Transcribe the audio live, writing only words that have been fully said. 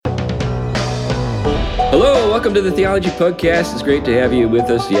welcome to the Theology Podcast. It's great to have you with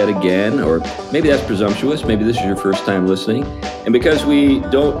us yet again, or maybe that's presumptuous. Maybe this is your first time listening. And because we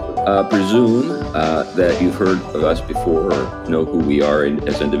don't presume that you've heard of us before or know who we are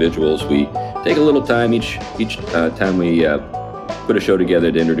as individuals, we take a little time each time we put a show together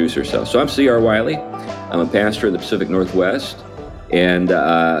to introduce ourselves. So I'm C.R. Wiley. I'm a pastor in the Pacific Northwest, and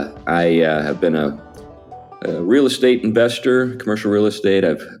I have been a real estate investor, commercial real estate.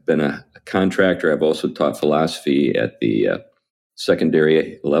 I've been a contractor. I've also taught philosophy at the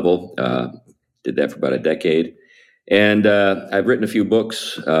secondary level. Did that for about a decade. And I've written a few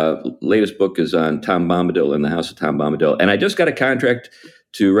books. Latest book is on Tom Bombadil and the House of Tom Bombadil. And I just got a contract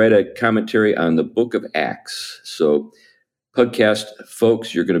to write a commentary on the Book of Acts. So podcast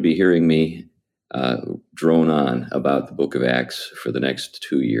folks, you're going to be hearing me drone on about the Book of Acts for the next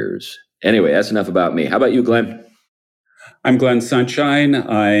 2 years. Anyway, that's enough about me. How about you, Glenn? I'm Glenn Sunshine.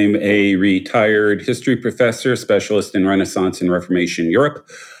 I'm a retired history professor, specialist in Renaissance and Reformation Europe.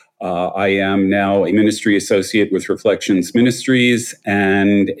 I am now a ministry associate with Reflections Ministries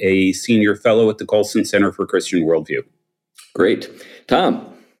and a senior fellow at the Colson Center for Christian Worldview. Great. Tom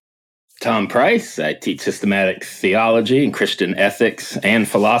Price. I teach systematic theology and Christian ethics and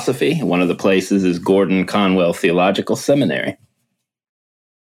philosophy. One of the places is Gordon Conwell Theological Seminary.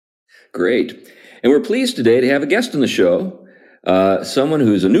 Great. And we're pleased today to have a guest on the show, someone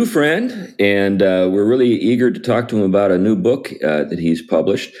who's a new friend, and we're really eager to talk to him about a new book that he's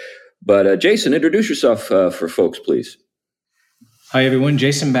published. But Jason, introduce yourself for folks, please. Hi, everyone.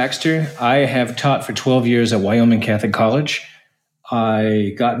 Jason Baxter. I have taught for 12 years at Wyoming Catholic College.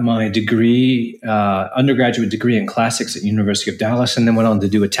 I got my degree, undergraduate degree in classics at University of Dallas, and then went on to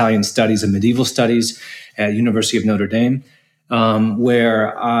do Italian studies and medieval studies at University of Notre Dame,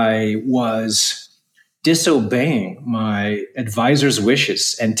 where I was disobeying my advisor's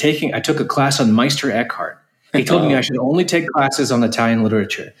wishes and I took a class on Meister Eckhart. He told me I should only take classes on Italian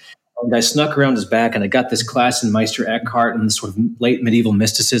literature. And I snuck around his back and I got this class in Meister Eckhart and sort of late medieval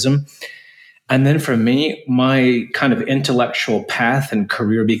mysticism. And then for me, my kind of intellectual path and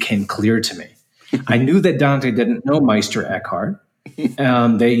career became clear to me. I knew that Dante didn't know Meister Eckhart.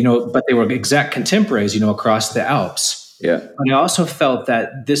 But they were exact contemporaries, across the Alps. Yeah. But I also felt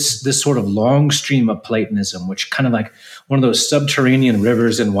that this sort of long stream of Platonism, which kind of like one of those subterranean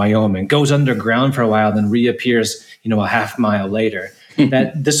rivers in Wyoming, goes underground for a while, then reappears, a half mile later,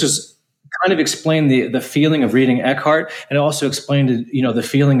 that this was kind of explained the feeling of reading Eckhart, and it also explained, the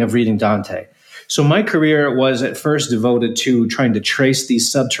feeling of reading Dante. So my career was at first devoted to trying to trace these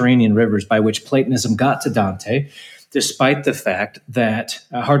subterranean rivers by which Platonism got to Dante, despite the fact that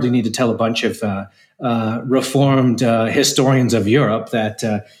I hardly need to tell a bunch of Reformed historians of Europe that,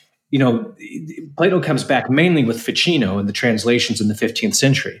 Plato comes back mainly with Ficino and the translations in the 15th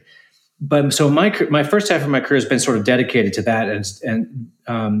century. But so my first half of my career has been sort of dedicated to that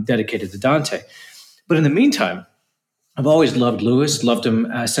and dedicated to Dante. But in the meantime, I've always loved Lewis, loved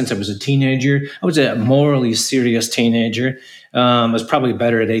him since I was a teenager. I was a morally serious teenager. I was probably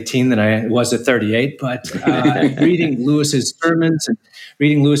better at 18 than I was at 38, but reading Lewis's sermons and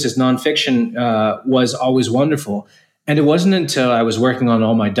reading Lewis's nonfiction was always wonderful. And it wasn't until I was working on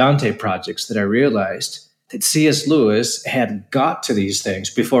all my Dante projects that I realized that C.S. Lewis had got to these things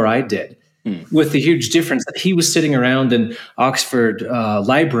before I did. With the huge difference that he was sitting around in Oxford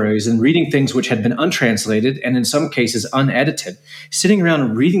libraries and reading things which had been untranslated and in some cases unedited, sitting around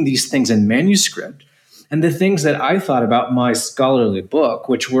and reading these things in manuscript. And the things that I thought about my scholarly book,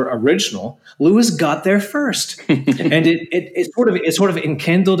 which were original, Lewis got there first. And it sort of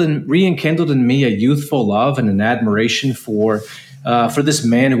enkindled and re-enkindled in me a youthful love and an admiration for this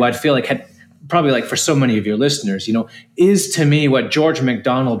man who I'd feel like had probably, like for so many of your listeners, is to me what George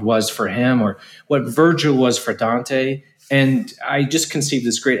MacDonald was for him or what Virgil was for Dante. And I just conceived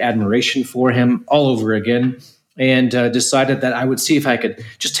this great admiration for him all over again and decided that I would see if I could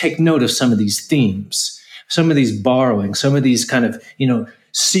just take note of some of these themes, some of these borrowings, some of these kind of,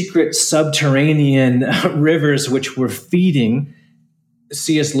 secret subterranean rivers which were feeding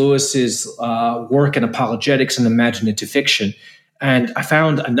C.S. Lewis's work in apologetics and imaginative fiction. And I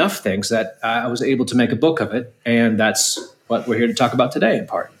found enough things that I was able to make a book of it. And that's what we're here to talk about today in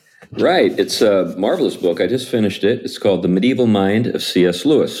part. Right. It's a marvelous book. I just finished it. It's called The Medieval Mind of C.S.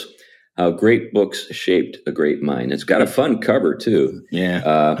 Lewis. How Great Books Shaped a Great Mind. It's got a fun cover, too.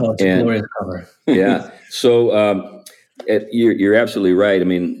 Yeah. It's a glorious cover. Yeah. So you're absolutely right. I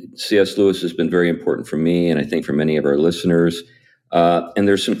mean, C.S. Lewis has been very important for me and I think for many of our listeners. And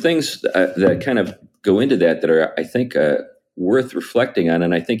there's some things that kind of go into that are, I think, worth reflecting on,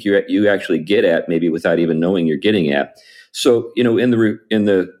 and I think you actually get at maybe without even knowing you're getting at. So, in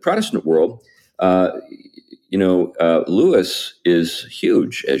the Protestant world, Lewis is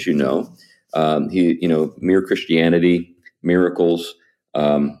huge, as you know. Mere Christianity, Miracles,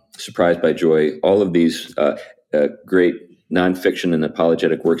 Surprised by Joy, all of these great nonfiction and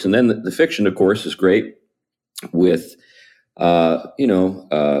apologetic works. And then the fiction, of course, is great with,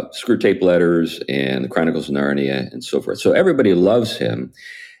 Screwtape Letters and the Chronicles of Narnia and so forth. So everybody loves him.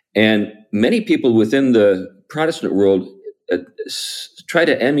 And many people within the Protestant world try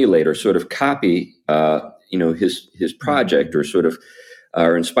to emulate or sort of copy, his project, or sort of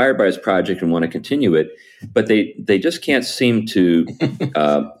are inspired by his project and want to continue it, but they just can't seem to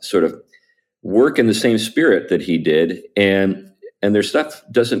sort of work in the same spirit that he did, and their stuff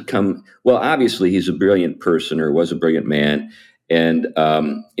doesn't come well. Obviously, he's a brilliant person, or was a brilliant man, and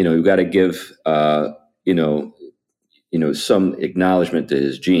you've got to give some acknowledgement to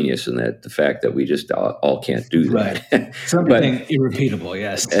his genius, and that the fact that we just all can't do that. Right. Something irrepeatable,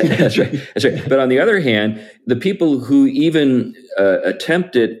 yes. That's right. But on the other hand, the people who even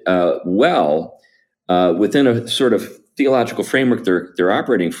attempt it within a sort of theological framework they're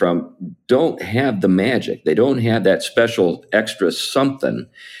operating from, don't have the magic. They don't have that special extra something,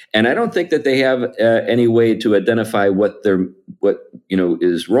 and I don't think that they have any way to identify what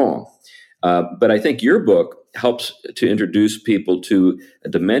is wrong. But I think your book helps to introduce people to a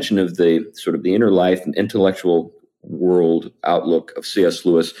dimension of the sort of the inner life and intellectual world outlook of C.S.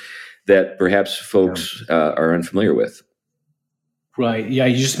 Lewis that perhaps folks are unfamiliar with. Right. Yeah.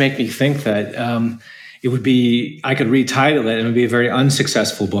 You just make me think that it would be, I could retitle it and it would be a very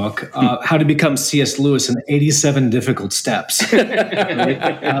unsuccessful book, How to Become C.S. Lewis in 87 Difficult Steps. Right?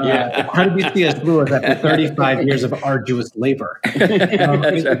 How to be C.S. Lewis after 35 years of arduous labor. I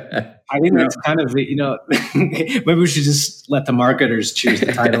think that's kind of, maybe we should just let the marketers choose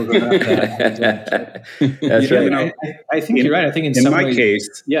the titles. That's right. I think you're right. I think in my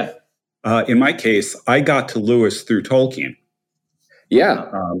case, in my case, I got to Lewis through Tolkien.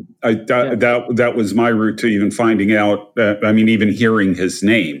 Yeah, that was my route to even finding out. Even hearing his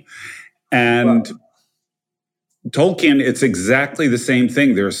name, and Tolkien. It's exactly the same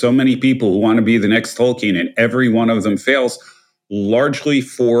thing. There are so many people who want to be the next Tolkien, and every one of them fails, largely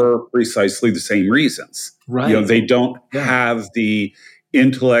for precisely the same reasons. Right? They don't have the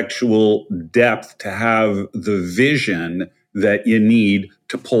intellectual depth to have the vision that you need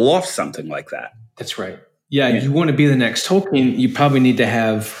to pull off something like that. That's right. Yeah, you want to be the next Tolkien, you probably need to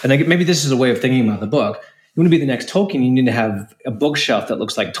have, and maybe this is a way of thinking about the book. You want to be the next Tolkien, you need to have a bookshelf that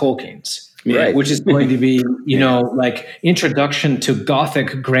looks like Tolkien's, right? Which is going to be, like Introduction to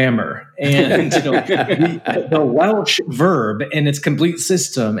Gothic Grammar and the Welsh verb and its complete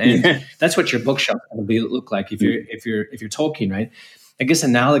system, and that's what your bookshelf is going to look like if you're Tolkien, right? I guess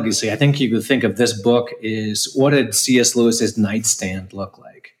analogously, I think you could think of this book is, what did C.S. Lewis's nightstand look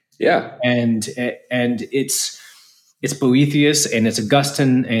like? Yeah, and it's Boethius, and it's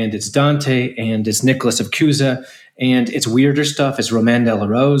Augustine, and it's Dante, and it's Nicholas of Cusa, and it's weirder stuff. It's Romain de la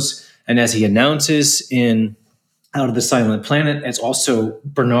Rose, and as he announces in Out of the Silent Planet, it's also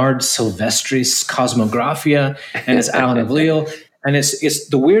Bernard Silvestri's Cosmographia, and it's Alan of Lille, and it's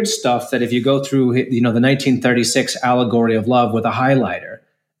the weird stuff that if you go through the 1936 Allegory of Love with a highlighter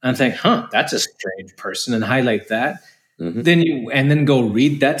and think, that's a strange person, and highlight that. Mm-hmm. Then go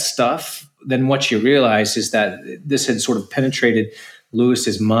read that stuff. Then what you realize is that this had sort of penetrated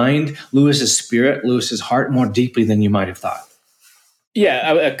Lewis's mind, Lewis's spirit, Lewis's heart more deeply than you might have thought.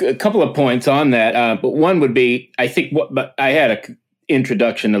 Yeah, a couple of points on that. But one would be, I think, but I had an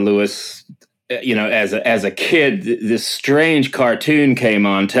introduction to Lewis. As a kid, this strange cartoon came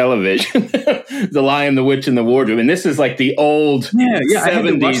on television, The Lion, the Witch, and the Wardrobe, and this is like the old 70s. I had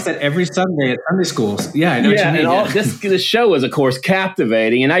to watch that every Sunday at Sunday schools. Yeah, I know what you mean. And this show was, of course,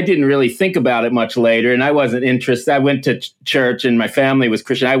 captivating, and I didn't really think about it much later, and I wasn't interested. I went to church, and my family was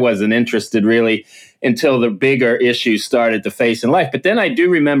Christian. I wasn't interested really until the bigger issues started to face in life. But then I do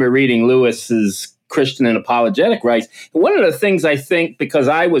remember reading Lewis's Christian and apologetic writings. And one of the things I think, because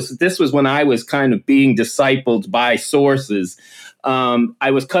this was when I was kind of being discipled by sources,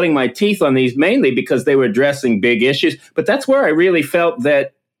 I was cutting my teeth on these mainly because they were addressing big issues. But that's where I really felt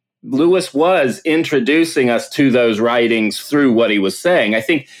that Lewis was introducing us to those writings through what he was saying. I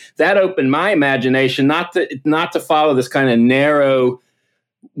think that opened my imagination not to follow this kind of narrow,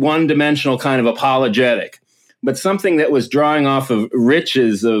 one-dimensional kind of apologetic, but something that was drawing off of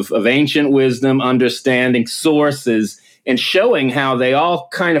riches of ancient wisdom, understanding, sources, and showing how they all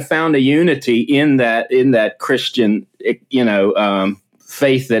kind of found a unity in that Christian,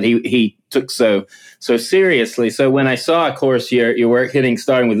 faith that he took so seriously. So when I saw, of course, your work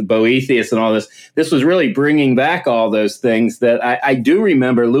starting with Boethius and all this was really bringing back all those things that I do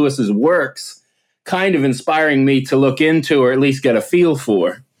remember Lewis's works kind of inspiring me to look into or at least get a feel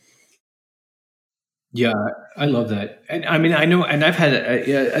for. Yeah, I love that. And I mean, I know, and I've had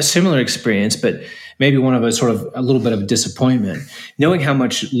a similar experience, but maybe one of a little bit of disappointment, knowing how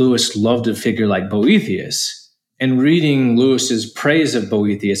much Lewis loved a figure like Boethius and reading Lewis's praise of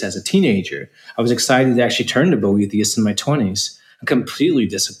Boethius as a teenager. I was excited to actually turn to Boethius in my 20s. I'm completely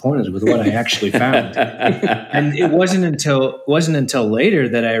disappointed with what I actually found. And it wasn't until later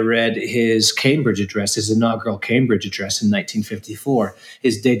that I read his Cambridge address, his inaugural Cambridge address in 1954,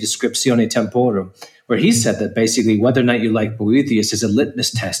 his De Descriptione Temporum, where he said that basically whether or not you like Boethius is a litmus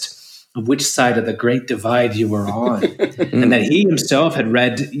test of which side of the great divide you were on. And that he himself had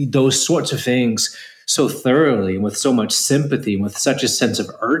read those sorts of things so thoroughly and with so much sympathy and with such a sense of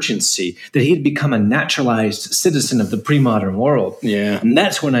urgency that he had become a naturalized citizen of the pre-modern world. Yeah. And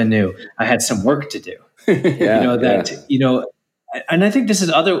that's when I knew I had some work to do. And I think this is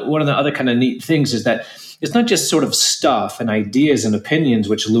one of the other kind of neat things is that it's not just sort of stuff and ideas and opinions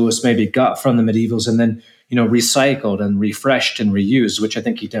which Lewis maybe got from the medievals and then, recycled and refreshed and reused, which I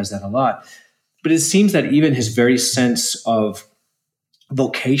think he does that a lot. But it seems that even his very sense of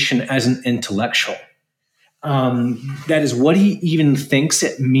vocation as an intellectual, that is what he even thinks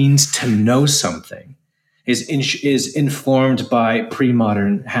it means to know something, is informed by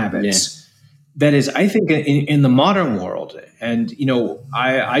pre-modern habits. Yeah. That is, I think, in the modern world, and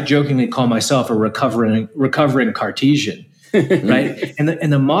I jokingly call myself a recovering Cartesian, right? In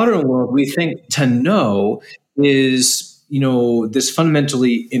the modern world, we think to know is this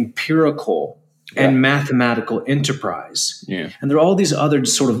fundamentally empirical and mathematical enterprise. Yeah. And there are all these other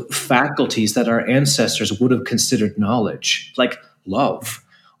sort of faculties that our ancestors would have considered knowledge, like love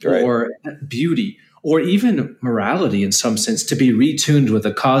or beauty or even morality in some sense, to be retuned with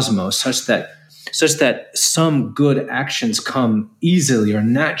the cosmos such that some good actions come easily or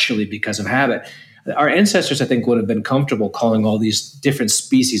naturally because of habit. Our ancestors, I think, would have been comfortable calling all these different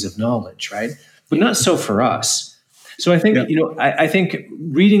species of knowledge, right? But not so for us. So I think, I think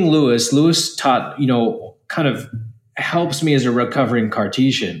reading Lewis taught, kind of helps me as a recovering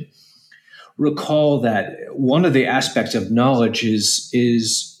Cartesian recall that one of the aspects of knowledge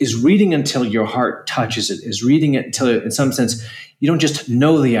is reading until your heart touches it, is reading it until, in some sense, you don't just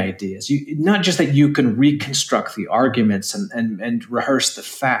know the ideas. Not just that you can reconstruct the arguments and rehearse the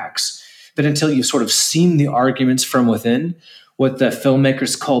facts, but until you've sort of seen the arguments from within, what the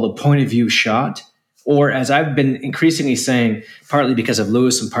filmmakers call the point of view shot. Or as I've been increasingly saying, partly because of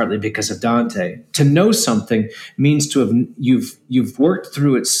Lewis and partly because of Dante, to know something means to have you've worked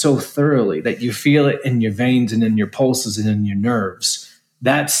through it so thoroughly that you feel it in your veins and in your pulses and in your nerves.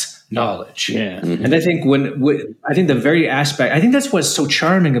 That's knowledge. Yeah. Mm-hmm. And I think I think the very aspect, I think that's what's so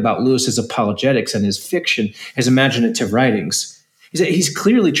charming about Lewis's apologetics and his fiction, his imaginative writings, is that he's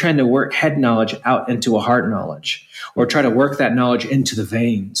clearly trying to work head knowledge out into a heart knowledge, or try to work that knowledge into the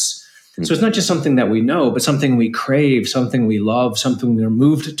veins. So it's not just something that we know, but something we crave, something we love, something we're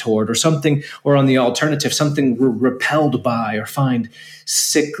moved toward, or on the alternative, something we're repelled by or find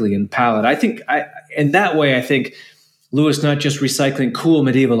sickly and pallid. I think in that way, I think Lewis not just recycling cool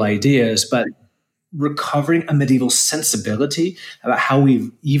medieval ideas, but recovering a medieval sensibility about how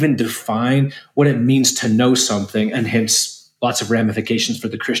we even define what it means to know something, and hence lots of ramifications for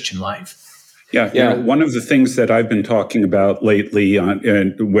the Christian life. Yeah. One of the things that I've been talking about lately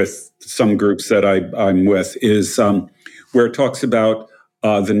with some groups that I'm with is where it talks about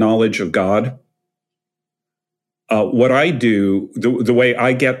the knowledge of God. What I do, the way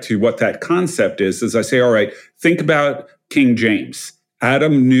I get to what that concept is I say, all right, think about King James.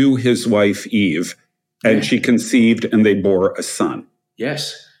 Adam knew his wife Eve, and she conceived and they bore a son.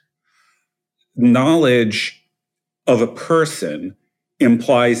 Yes. Knowledge of a person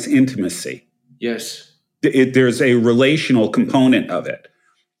implies intimacy. Yes. There's a relational component of it.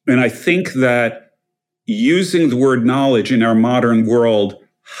 And I think that using the word knowledge in our modern world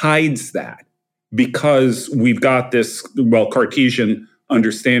hides that, because we've got this, Cartesian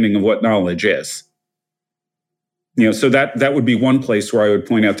understanding of what knowledge is. So that would be one place where I would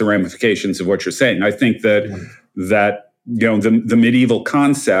point out the ramifications of what you're saying. I think that the medieval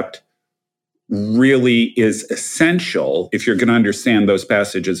concept really is essential if you're going to understand those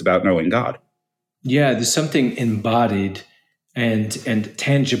passages about knowing God. Yeah, there's something embodied and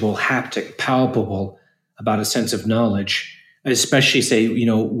tangible, haptic, palpable about a sense of knowledge, especially say,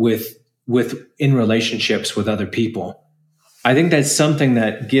 with in relationships with other people. I think that's something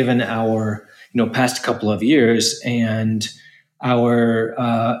that, given our past couple of years and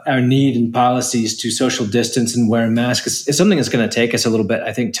our need and policies to social distance and wear a mask, is something that's going to take us a little bit,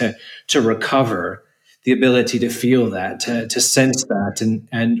 I think, to recover the ability to feel that, to sense that,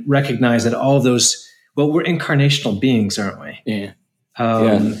 and recognize that all of those, well, we're incarnational beings, aren't we? Yeah.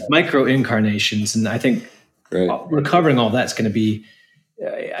 Micro incarnations. And I think recovering all that's going to be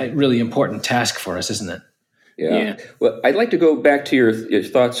a really important task for us, isn't it? Yeah. Well, I'd like to go back to your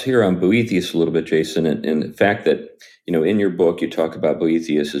thoughts here on Boethius a little bit, Jason, and the fact that, in your book, you talk about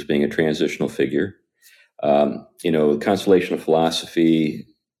Boethius as being a transitional figure. Constellation of Philosophy,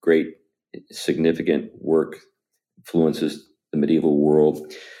 great, significant work, influences the medieval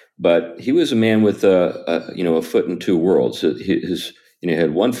world. But he was a man with a foot in two worlds. So he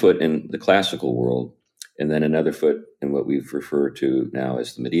had one foot in the classical world, and then another foot in what we've referred to now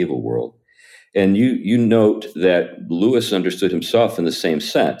as the medieval world. And you note that Lewis understood himself in the same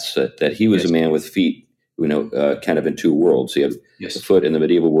sense, that he was a man with feet, kind of in two worlds. He had a foot in the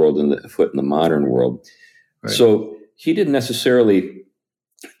medieval world and a foot in the modern world. Right. So he didn't necessarily,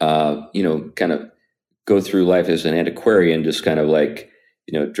 kind of go through life as an antiquarian, just kind of like,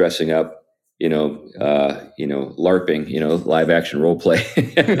 dressing up, LARPing, live action role play,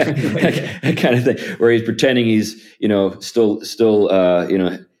 that kind of thing, where he's pretending he's, still,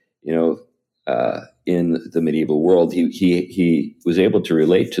 in the medieval world. He was able to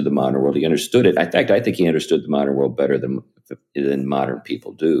relate to the modern world. He understood it. In fact, I think he understood the modern world better than modern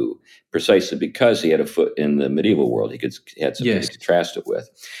people do, precisely because he had a foot in the medieval world. He had something to contrast it with.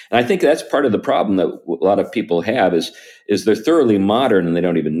 And I think that's part of the problem that a lot of people have is they're thoroughly modern and they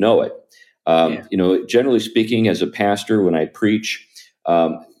don't even know it. Generally speaking, as a pastor, when I preach,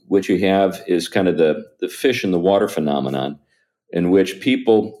 what you have is kind of the fish in the water phenomenon, in which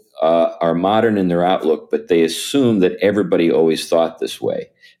people are modern in their outlook, but they assume that everybody always thought this way.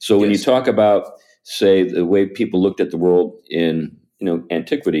 So when you talk about, say, the way people looked at the world in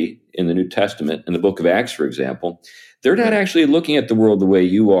antiquity, in the New Testament, in the Book of Acts, for example, they're not actually looking at the world the way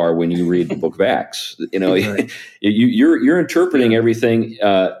you are when you read the Book of Acts. You're interpreting everything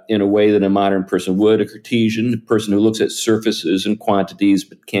in a way that a modern person would, a Cartesian, a person who looks at surfaces and quantities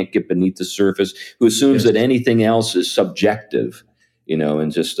but can't get beneath the surface, who assumes that anything else is subjective,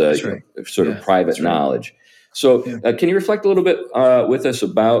 and just sort of private knowledge. So can you reflect a little bit with us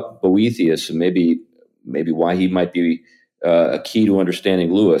about Boethius and maybe why he might be a key to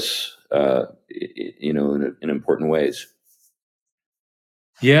understanding Lewis, in important ways?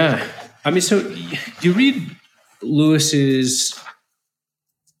 Yeah. I mean, so you read Lewis's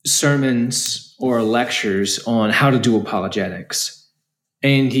sermons or lectures on how to do apologetics,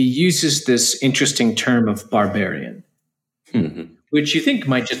 and he uses this interesting term of barbarian, which you think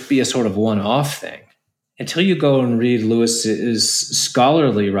might just be a sort of one-off thing, until you go and read Lewis's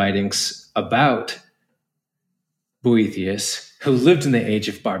scholarly writings about Boethius, who lived in the age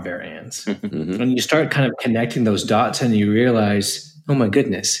of barbarians. And you start kind of connecting those dots and you realize, oh my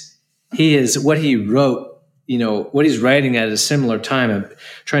goodness, what he wrote, what he's writing at a similar time of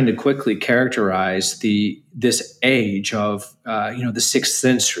trying to quickly characterize this age of, the 6th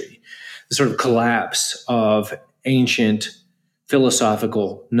century, the sort of collapse of ancient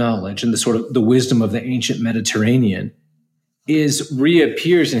philosophical knowledge and the sort of the wisdom of the ancient Mediterranean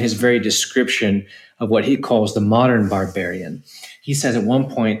reappears in his very description of what he calls the modern barbarian. He says at one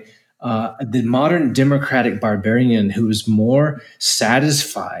point, the modern democratic barbarian who is more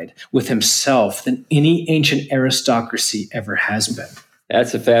satisfied with himself than any ancient aristocracy ever has been.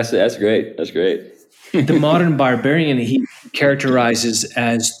 That's great. That's great. The modern barbarian he characterizes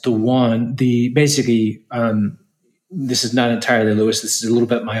as this is not entirely Lewis, this is a little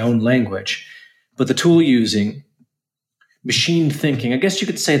bit my own language, but the tool using, machine thinking. I guess you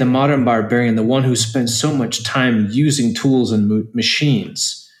could say the modern barbarian, the one who spends so much time using tools and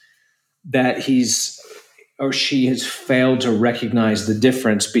machines that he's or she has failed to recognize the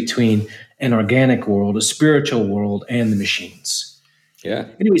difference between an organic world, a spiritual world, and the machines. Yeah.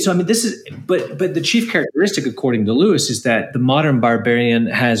 Anyway, so I mean, but the chief characteristic, according to Lewis, is that the modern barbarian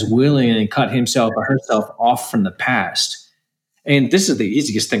has willingly cut himself or herself off from the past. And this is the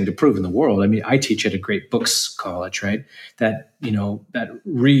easiest thing to prove in the world. I mean, I teach at a great books college, right? That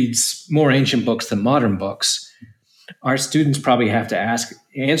reads more ancient books than modern books. Our students probably have to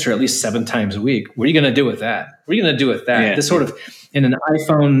answer at least 7 times a week. What are you going to do with that? What are you going to do with that? Yeah. This sort of in an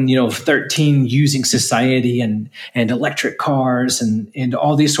iPhone, 13 using society and electric cars and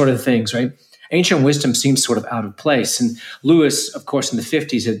all these sort of things, right? Ancient wisdom seems sort of out of place. And Lewis, of course, in the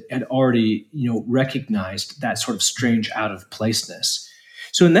 50s had already, recognized that sort of strange out of placeness.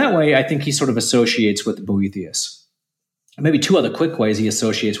 So in that way, I think he sort of associates with Boethius. Maybe 2 other quick ways he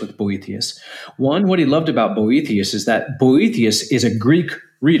associates with Boethius. One, what he loved about Boethius is that Boethius is a Greek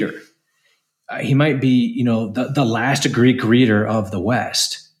reader. He might be, the last Greek reader of the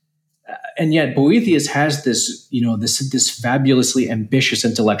West. and yet Boethius has this, this fabulously ambitious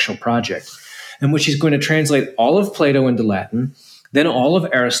intellectual project in which he's going to translate all of Plato into Latin, then all of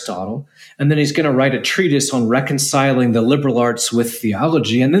Aristotle, and then he's going to write a treatise on reconciling the liberal arts with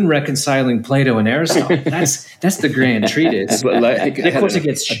theology, and then reconciling Plato and Aristotle. That's the grand treatise. But of course, it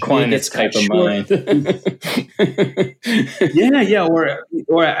gets Aquinas type of mind. yeah.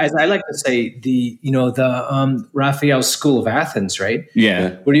 Or as I like to say, the Raphael's School of Athens, right?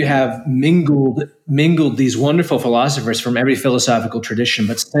 Yeah, where you have mingled these wonderful philosophers from every philosophical tradition,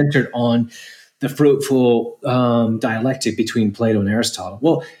 but centered on the fruitful dialectic between Plato and Aristotle.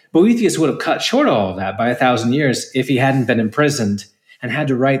 Well, Boethius would have cut short all of that by 1,000 years if he hadn't been imprisoned and had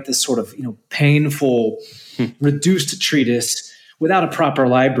to write this sort of painful, reduced treatise without a proper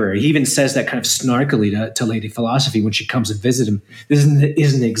library. He even says that kind of snarkily to Lady Philosophy when she comes to visit him. This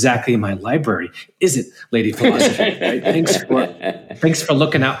isn't exactly my library, is it, Lady Philosophy? Right? Thanks for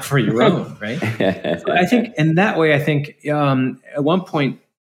looking out for your own, right? So I think in that way, at one point,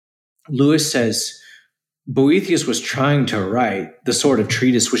 Lewis says Boethius was trying to write the sort of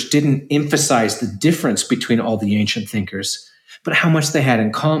treatise which didn't emphasize the difference between all the ancient thinkers, but how much they had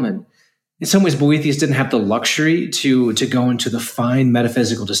in common. In some ways, Boethius didn't have the luxury to go into the fine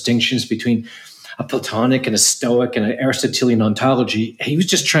metaphysical distinctions between a Platonic and a Stoic and an Aristotelian ontology. He was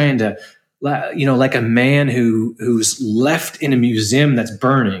just trying to, like a man who's left in a museum that's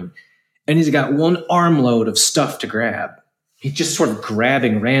burning, and he's got one armload of stuff to grab. He's just sort of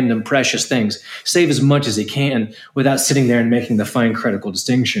grabbing random precious things, save as much as he can without sitting there and making the fine critical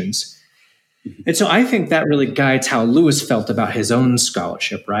distinctions. And so I think that really guides how Lewis felt about his own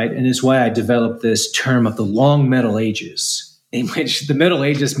scholarship, right? And is why I developed this term of the long Middle Ages, in which the Middle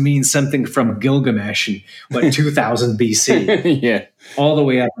Ages means something from Gilgamesh in 2000 BC, yeah, all the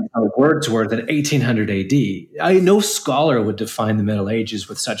way up until Wordsworth in 1800 AD. No scholar would define the Middle Ages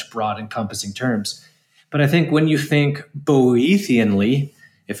with such broad encompassing terms. But I think when you think Boethianly,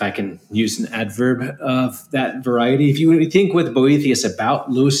 if I can use an adverb of that variety, if you think with Boethius about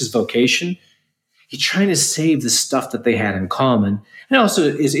Lewis's vocation, he's trying to save the stuff that they had in common. And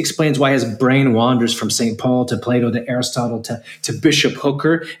also explains why his brain wanders from St. Paul to Plato to Aristotle to Bishop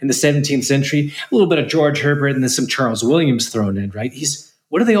Hooker in the 17th century, a little bit of George Herbert and then some Charles Williams thrown in, right?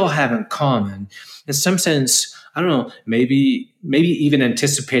 What do they all have in common? In some sense, I don't know, maybe even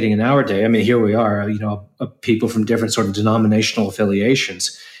anticipating in our day. I mean, here we are, people from different sort of denominational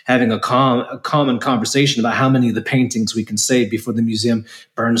affiliations having a common conversation about how many of the paintings we can save before the museum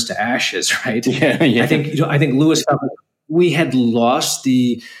burns to ashes, right? Yeah. I think Lewis felt like we had lost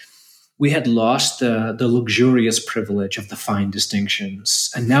the luxurious privilege of the fine distinctions,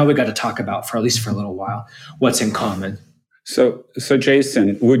 and now we got to talk about, for at least for a little while, what's in common. So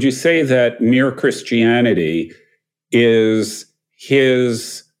Jason, would you say that Mere Christianity is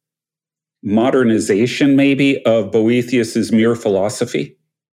his modernization, maybe, of Boethius's Mere Philosophy?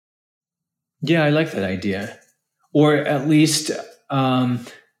 Yeah, I like that idea. Or at least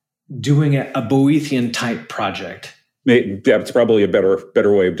doing a Boethian type project. That's probably a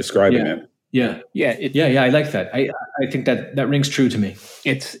better way of describing it. Yeah. I like that. I think that rings true to me.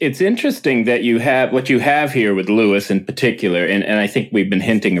 It's interesting that you have what you have here with Lewis in particular, and I think we've been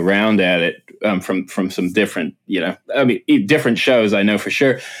hinting around at it from some different, different shows, I know for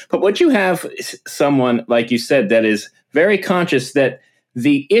sure. But what you have is someone, like you said, that is very conscious that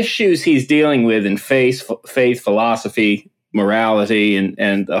the issues he's dealing with in faith, philosophy, morality,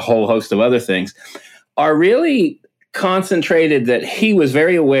 and a whole host of other things are really concentrated, that he was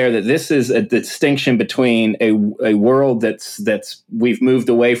very aware that this is a distinction between a world that's we've moved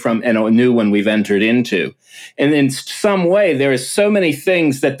away from and a new one we've entered into. And in some way, there is so many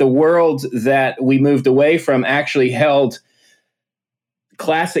things that the world that we moved away from actually held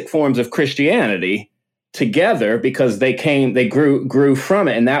classic forms of Christianity together because they grew from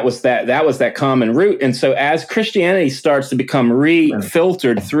it, and that was that common root. And so as Christianity starts to become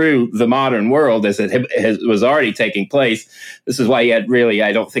refiltered through the modern world, as it was already taking place, this is why he had really,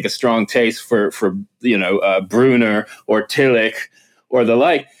 I don't think, a strong taste for Brunner or Tillich or the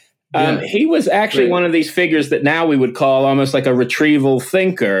like. He was actually one of these figures that now we would call almost like a retrieval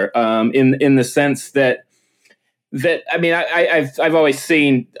thinker, in the sense that I mean, I've always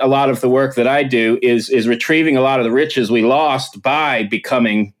seen a lot of the work that I do is retrieving a lot of the riches we lost by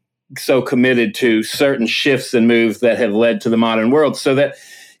becoming so committed to certain shifts and moves that have led to the modern world. So that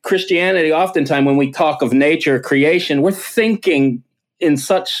Christianity, oftentimes when we talk of nature, creation, we're thinking in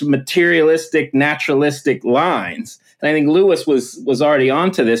such materialistic, naturalistic lines. And I think Lewis was already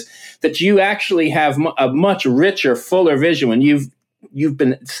onto this, that you actually have a much richer, fuller vision when you've you've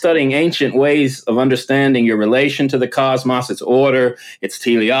been studying ancient ways of understanding your relation to the cosmos, its order, its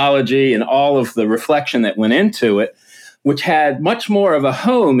teleology, and all of the reflection that went into it, which had much more of a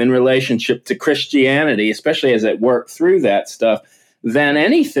home in relationship to Christianity, especially as it worked through that stuff, than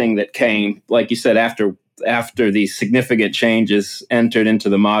anything that came, like you said, after these significant changes entered into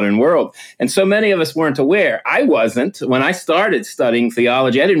the modern world. And so many of us weren't aware. I wasn't. When I started studying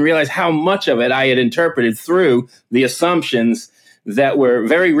theology, I didn't realize how much of it I had interpreted through the assumptions that were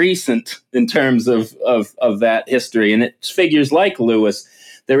very recent in terms of that history. And it's figures like Lewis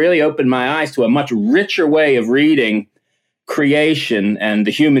that really opened my eyes to a much richer way of reading creation and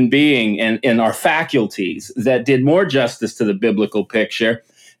the human being and our faculties that did more justice to the biblical picture,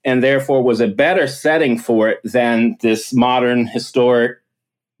 and therefore was a better setting for it than this modern historic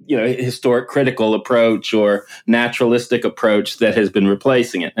critical approach or naturalistic approach that has been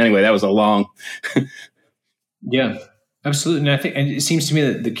replacing it. Anyway, that was a long. Yeah, absolutely. And I think, and it seems to me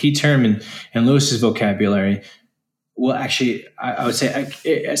that the key term in Lewis's vocabulary, well, actually, I would say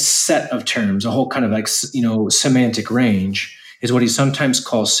a set of terms, a whole kind of semantic range, is what he sometimes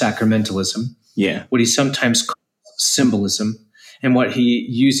calls sacramentalism. Yeah. What he sometimes calls symbolism, and what he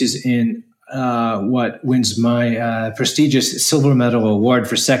uses in what wins my prestigious Silver Medal Award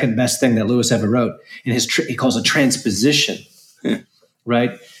for second best thing that Lewis ever wrote. In he calls a transposition,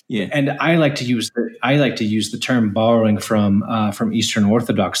 right? Yeah. And I like to use the term borrowing from Eastern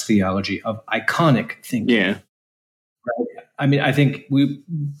Orthodox theology of iconic thinking. Yeah. Right? I mean, I think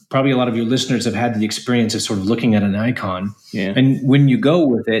probably a lot of your listeners have had the experience of sort of looking at an icon, and when you go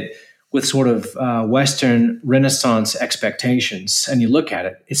with it with sort of Western Renaissance expectations, and you look at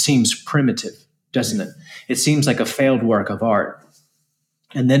it, it seems primitive, doesn't it? It seems like a failed work of art.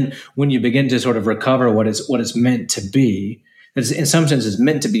 And then when you begin to sort of recover what it's meant to be, it's, in some sense, it's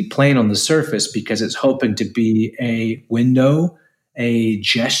meant to be plain on the surface because it's hoping to be a window, a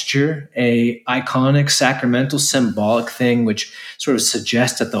gesture, a iconic, sacramental, symbolic thing, which sort of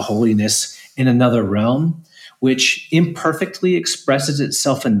suggests that the holiness in another realm, which imperfectly expresses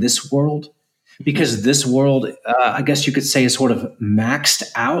itself in this world, because this world, I guess you could say, is sort of maxed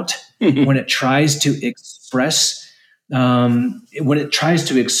out when it tries to express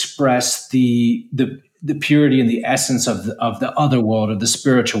the purity and the essence of the other world, or the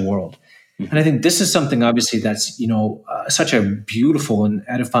spiritual world. And I think this is something, obviously, that's such a beautiful and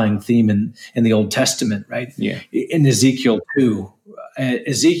edifying theme in the Old Testament, right? Yeah. In Ezekiel 2,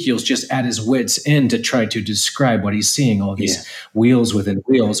 Ezekiel's just at his wits' end to try to describe what he's seeing, all these wheels within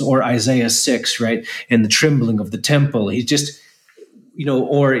wheels. Or Isaiah 6, right? In the trembling of the temple, he just,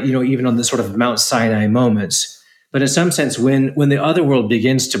 even on the sort of Mount Sinai moments. But in some sense, when the other world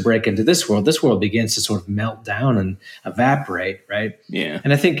begins to break into this world begins to sort of melt down and evaporate, right? Yeah.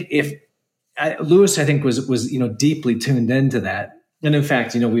 And I think Lewis, I think, was deeply tuned into that. And in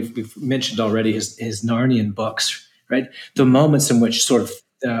fact, we've mentioned already his Narnian books, right? The moments in which sort of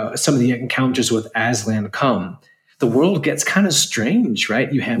some of the encounters with Aslan come, the world gets kind of strange,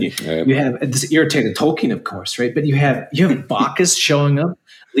 right? You have this irritated Tolkien, of course, right? But you have Bacchus showing up,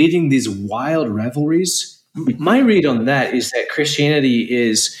 leading these wild revelries. My read on that is that Christianity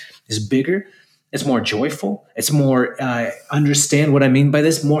is bigger. It's more joyful. It's more, understand what I mean by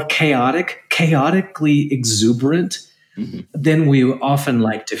this, more chaotically exuberant than we often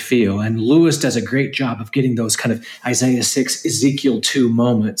like to feel. And Lewis does a great job of getting those kind of Isaiah 6, Ezekiel 2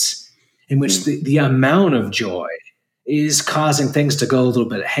 moments in which the amount of joy is causing things to go a little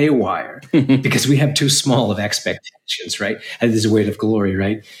bit haywire because we have too small of expectations, right? And there's a weight of glory,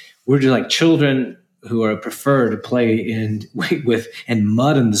 right? We're just like children who prefer to play in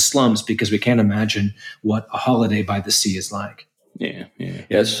mud in the slums because we can't imagine what a holiday by the sea is like. Yeah.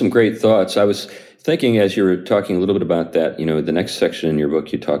 That's some great thoughts. I was thinking, as you were talking a little bit about that, the next section in your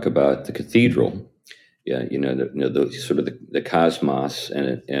book, you talk about the cathedral. Yeah, the sort of the cosmos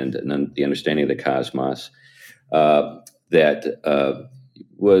and the understanding of the cosmos that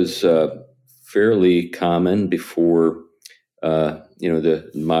was fairly common before the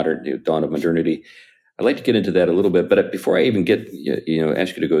modern dawn of modernity. I'd like to get into that a little bit, but before I even get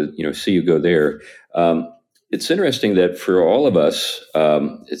ask you to go, see you go there. It's interesting that for all of us,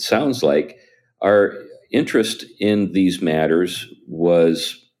 it sounds like our interest in these matters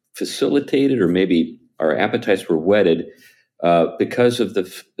was facilitated, or maybe our appetites were whetted because of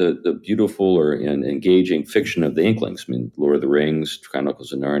the beautiful and engaging fiction of the Inklings. I mean, Lord of the Rings,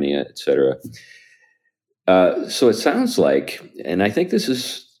 Chronicles of Narnia, etc. So it sounds like, and I think this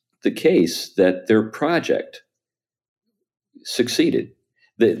is the case, that their project succeeded.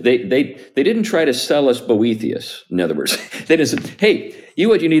 They didn't try to sell us Boethius. In other words, they didn't say, "Hey,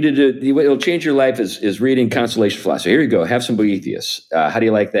 what you need to do, it'll change your life is reading consolation philosophy. Here you go, have some Boethius. How do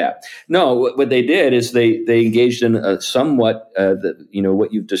you like that?" No, what they did is they engaged in a somewhat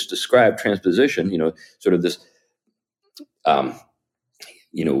what you've just described, transposition. Sort of this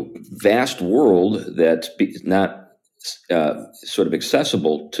vast world that's not sort of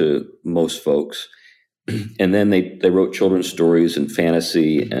accessible to most folks. And then they wrote children's stories and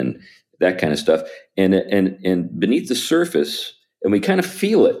fantasy and that kind of stuff. And beneath the surface, and we kind of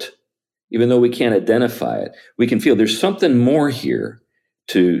feel it, even though we can't identify it, we can feel there's something more here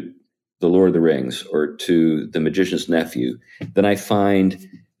to The Lord of the Rings or to The Magician's Nephew than I find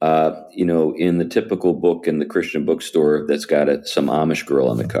in the typical book in the Christian bookstore that's got some Amish girl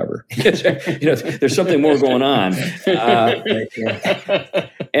on the cover. There's something more going on.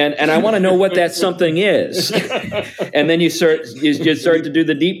 And I want to know what that something is. And then you start to do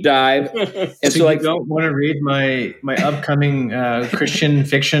the deep dive. And so you don't want to read my upcoming Christian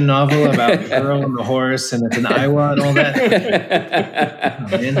fiction novel about the girl and the horse and it's in Iowa and all that?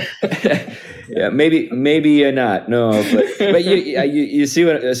 Oh, man. Yeah, maybe not. No, but you see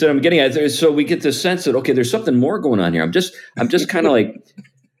what I'm getting at. So we get the sense that okay, there's something more going on here. I'm just kind of like,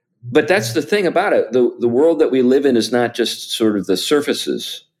 but that's the thing about it. The world that we live in is not just sort of the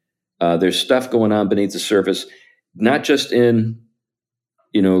surfaces. There's stuff going on beneath the surface, not just in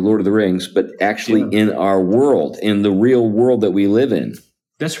Lord of the Rings, but actually in our world, in the real world that we live in.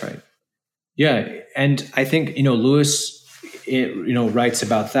 That's right. Yeah, and I think Lewis writes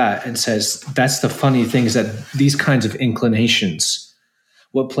about that and says that's the funny thing is that these kinds of inclinations,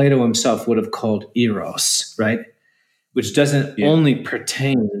 what Plato himself would have called eros, right? Which doesn't only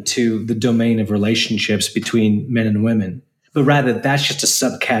pertain to the domain of relationships between men and women, but rather that's just a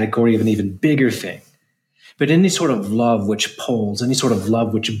subcategory of an even bigger thing. But any sort of love which pulls, any sort of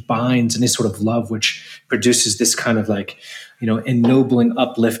love which binds, any sort of love which produces this kind of like, ennobling,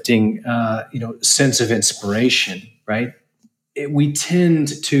 uplifting, sense of inspiration, right? We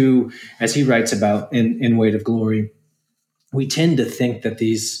tend to, as he writes about in Weight of Glory, we tend to think that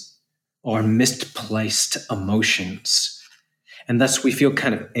these are misplaced emotions. And thus we feel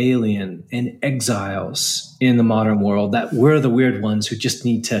kind of alien and exiles in the modern world, that we're the weird ones who just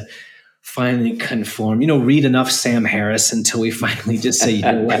need to finally conform. Read enough Sam Harris until we finally just say, you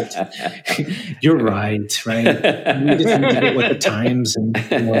know what, you're right? We just need to get with the times and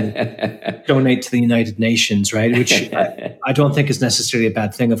donate to the United Nations, right? Which I don't think is necessarily a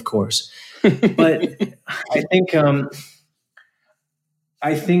bad thing, of course. But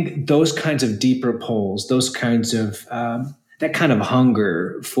I think those kinds of deeper poles, those kinds of that kind of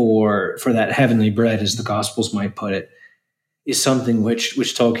hunger for that heavenly bread, as the Gospels might put it, is something which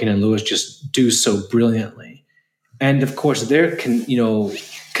Tolkien and Lewis just do so brilliantly. And of course, they're convinced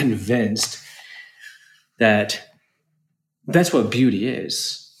that that's what beauty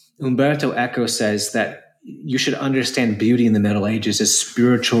is. Umberto Eco says that you should understand beauty in the Middle Ages as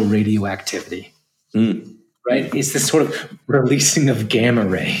spiritual radioactivity. Right? It's this sort of releasing of gamma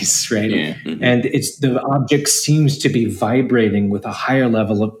rays, right? Yeah. Mm-hmm. And the object seems to be vibrating with a higher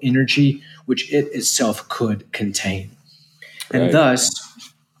level of energy, which it itself could contain. And thus,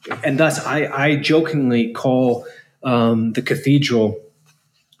 I jokingly call the cathedral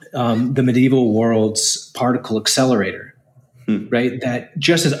the medieval world's particle accelerator, right? That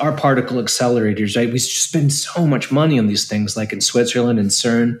just as our particle accelerators, right? We spend so much money on these things, like in Switzerland and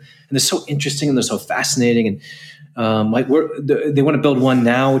CERN, and they're so interesting and they're so fascinating. And they want to build one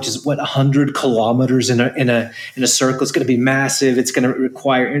now, which is 100 kilometers in a circle. It's going to be massive. It's going to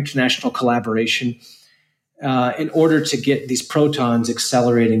require international collaboration. In order to get these protons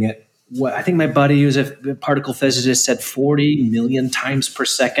accelerating at what I think my buddy, who's a particle physicist, said 40 million times per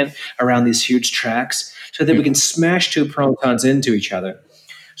second around these huge tracks, so that we can smash two protons into each other,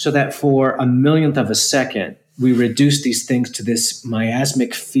 so that for a millionth of a second, we reduce these things to this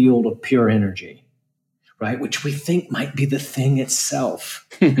miasmic field of pure energy, right? Which we think might be the thing itself.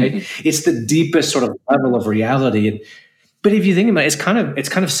 Right? It's the deepest sort of level of reality. But if you think about it, it's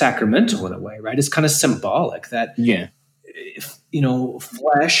kind of sacramental in a way, right? It's kind of symbolic that,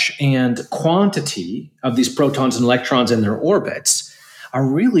 flesh and quantity of these protons and electrons in their orbits are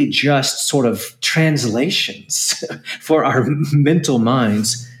really just sort of translations for our mental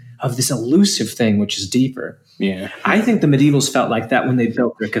minds of this elusive thing, which is deeper. Yeah. I think the medievals felt like that when they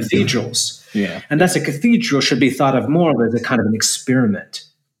built their cathedrals. Yeah. And thus a cathedral should be thought of more as a kind of an experiment.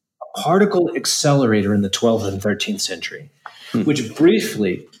 Particle accelerator in the 12th and 13th century, which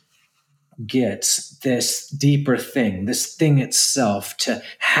briefly gets this deeper thing, this thing itself, to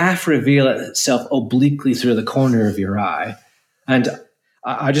half reveal itself obliquely through the corner of your eye. And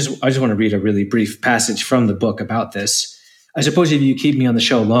I just want to read a really brief passage from the book about this. I suppose if you keep me on the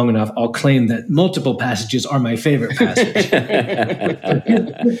show long enough, I'll claim that multiple passages are my favorite passage.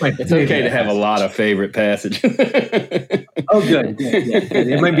 It's okay to have a lot of favorite passages. Oh, good. Yeah.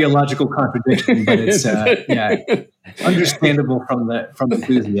 It might be a logical contradiction, but it's understandable from the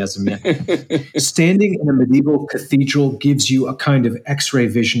enthusiasm. Yeah. Standing in a medieval cathedral gives you a kind of X-ray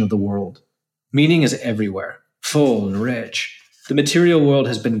vision of the world. Meaning is everywhere, full and rich. The material world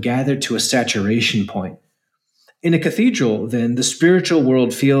has been gathered to a saturation point. In a cathedral, then, the spiritual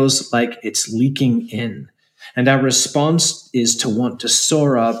world feels like it's leaking in, and our response is to want to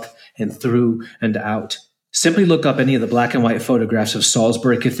soar up and through and out. Simply look up any of the black and white photographs of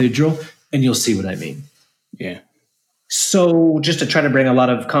Salisbury Cathedral, and you'll see what I mean. Yeah. So, just to try to bring a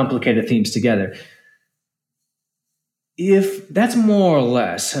lot of complicated themes together, if that's more or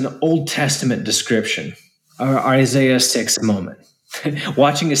less an Old Testament description, or Isaiah 6 moment,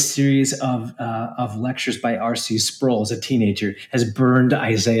 watching a series of lectures by R.C. Sproul as a teenager has burned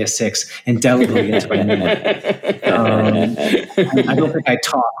Isaiah 6 indelibly into my memory. I don't think I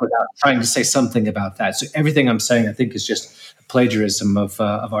talk without trying to say something about that. So everything I'm saying, I think, is just a plagiarism of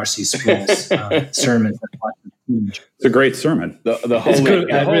R.C. Sproul's sermon. It's a great sermon. The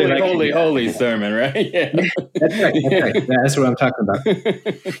holy sermon, right? Yeah. That's right. Yeah, that's what I'm talking about.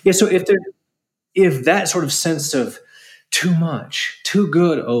 Yeah. So if that sort of sense of too much, too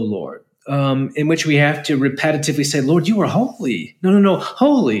good, oh Lord, in which we have to repetitively say, Lord, you are holy. No,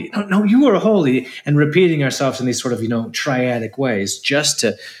 holy. No, you are holy. And repeating ourselves in these sort of, triadic ways just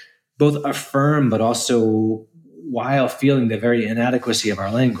to both affirm, but also while feeling the very inadequacy of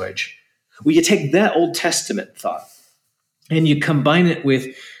our language. Well, you take that Old Testament thought and you combine it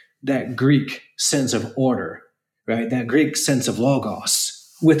with that Greek sense of order, right? That Greek sense of logos,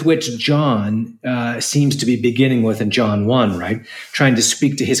 with which John seems to be beginning with in John 1, right? Trying to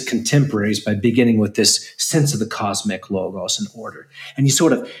speak to his contemporaries by beginning with this sense of the cosmic logos and order. And you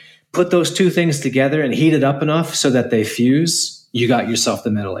sort of put those two things together and heat it up enough so that they fuse, you got yourself the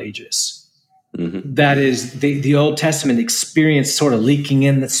Middle Ages. Mm-hmm. That is the Old Testament experience sort of leaking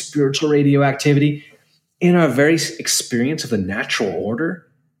in the spiritual radioactivity in our very experience of the natural order.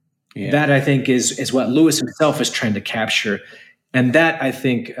 Yeah. That, I think, is what Lewis himself is trying to capture. And that, I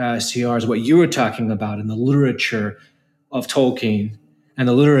think, CR, is what you were talking about in the literature of Tolkien and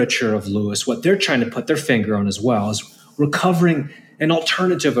the literature of Lewis. What they're trying to put their finger on as well is recovering an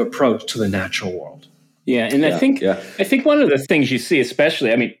alternative approach to the natural world. Yeah, and I think one of the things you see,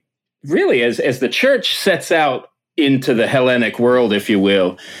 especially, really, as the church sets out into the Hellenic world, if you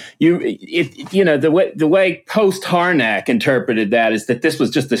will, the way post-Harnack interpreted that is that this was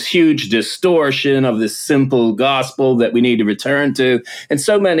just this huge distortion of this simple gospel that we need to return to. And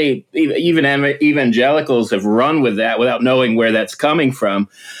so many, even evangelicals, have run with that without knowing where that's coming from.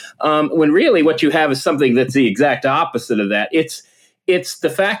 When really what you have is something that's the exact opposite of that. It's the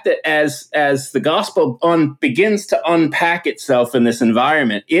fact that as the gospel begins to unpack itself in this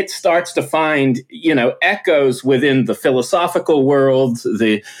environment, it starts to find, echoes within the philosophical world,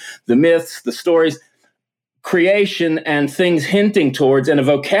 the myths, the stories, creation, and things hinting towards, and a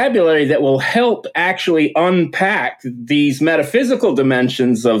vocabulary that will help actually unpack these metaphysical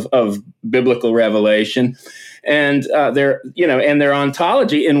dimensions of biblical revelation and their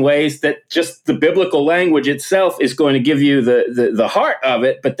ontology in ways that just the biblical language itself is going to give you the heart of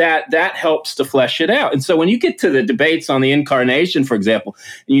it, but that helps to flesh it out. And so when you get to the debates on the incarnation, for example,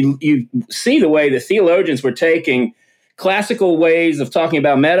 you see the way the theologians were taking classical ways of talking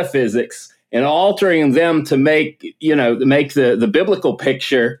about metaphysics and altering them to make the biblical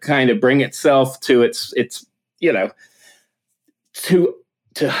picture kind of bring itself to its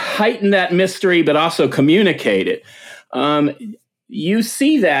to heighten that mystery, but also communicate it. You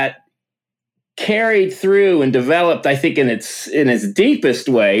see that carried through and developed, I think, in its deepest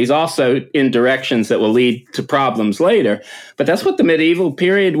ways, also in directions that will lead to problems later. But that's what the medieval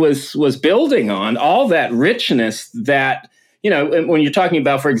period was building on, all that richness that, when you're talking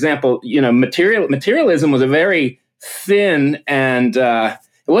about, for example, materialism was a very thin and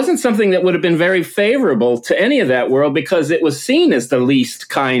it wasn't something that would have been very favorable to any of that world because it was seen as the least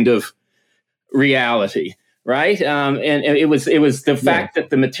kind of reality, right? And it was the fact that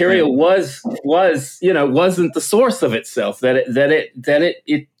the material wasn't the source of itself, that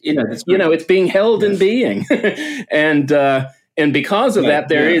it's being held in being, and because of that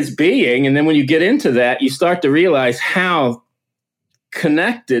there is being. And then when you get into that, you start to realize how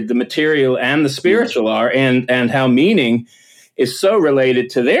connected the material and the spiritual are, and how meaning is so related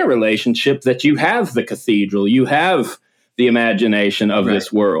to their relationship that you have the cathedral, you have the imagination of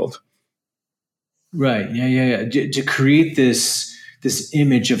this world. Right. Yeah. To create this this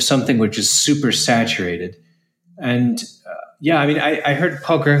image of something which is super saturated. And I heard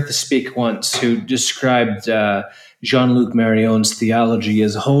Paul Griffith speak once, who described Jean-Luc Marion's theology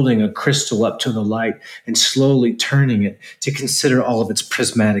as holding a crystal up to the light and slowly turning it to consider all of its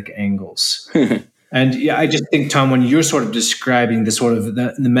prismatic angles. And I just think, Tom, when you're sort of describing the sort of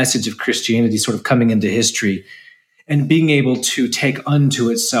the message of Christianity sort of coming into history and being able to take unto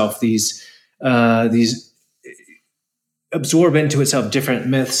itself these absorb into itself different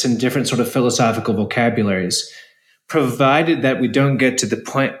myths and different sort of philosophical vocabularies, provided that we don't get to the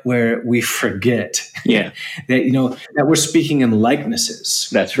point where we forget that, that we're speaking in likenesses.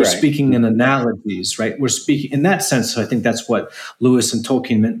 That's we're right. speaking in analogies, right? We're speaking in that sense. So I think that's what Lewis and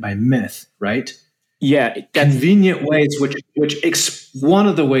Tolkien meant by myth, right? Yeah. Convenient ways, one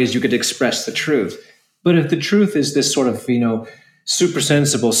of the ways you could express the truth. But if the truth is this sort of, super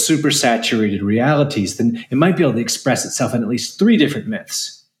sensible, super saturated realities, then it might be able to express itself in at least 3 different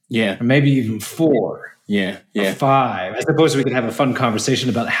myths. Yeah. Or maybe even 4. Yeah. Or 5. I suppose we could have a fun conversation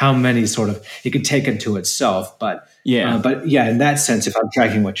about how many sort of it could take into itself. But in that sense, if I'm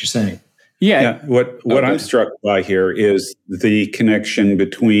tracking what you're saying. Yeah. What I'm struck by here is the connection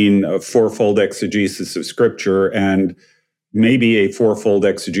between a fourfold exegesis of Scripture and maybe a fourfold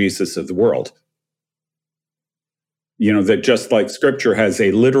exegesis of the world. That just like Scripture has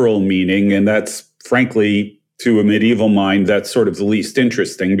a literal meaning, and that's frankly, to a medieval mind, that's sort of the least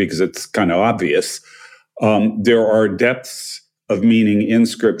interesting because it's kind of obvious. There are depths of meaning in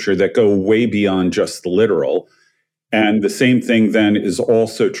Scripture that go way beyond just the literal. And the same thing then is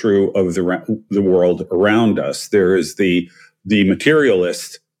also true of the world around us. There is the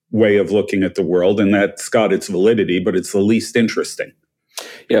materialist way of looking at the world, and that's got its validity, but it's the least interesting.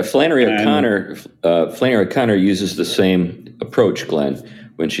 Yeah, Flannery O'Connor uses the same approach, Glenn,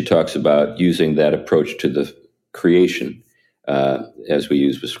 when she talks about using that approach to the creation as we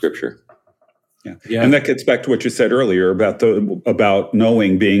use with Scripture. Yeah. And that gets back to what you said earlier about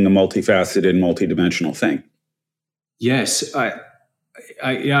knowing being a multifaceted, multidimensional thing. Yes, I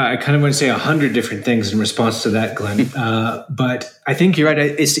kind of want to say 100 different things in response to that, Glenn. But I think you're right.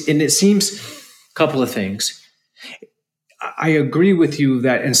 It seems a couple of things. I agree with you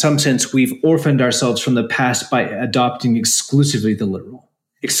that in some sense we've orphaned ourselves from the past by adopting exclusively the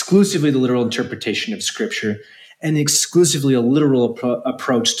literal interpretation of Scripture, and exclusively a literal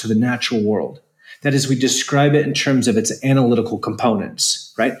approach to the natural world. That is, we describe it in terms of its analytical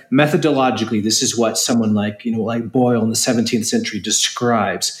components, right? Methodologically, this is what someone like Boyle in the 17th century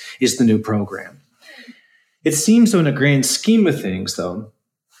describes is the new program. It seems, though, in a grand scheme of things, though,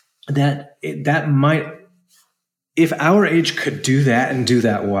 that might, if our age could do that and do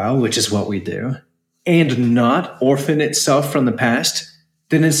that well, which is what we do, and not orphan itself from the past,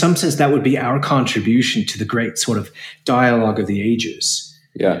 then in some sense that would be our contribution to the great sort of dialogue of the ages.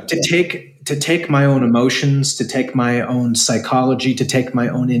 Yeah. To take my own emotions, to take my own psychology, to take my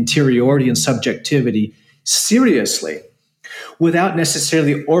own interiority and subjectivity seriously, without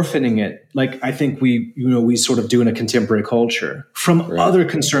necessarily orphaning it, like I think we sort of do in a contemporary culture, from other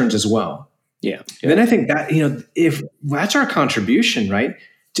concerns as well. Yeah. Then I think that, if that's our contribution, right?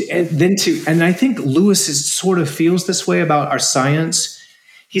 And I think Lewis sort of feels this way about our science.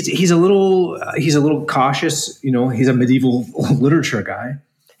 He's a little cautious, he's a medieval literature guy.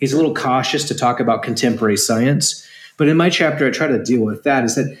 He's a little cautious to talk about contemporary science. But in my chapter, I try to deal with that,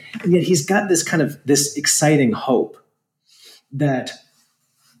 is that, and yet he's got this exciting hope that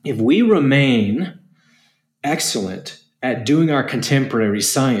if we remain excellent at doing our contemporary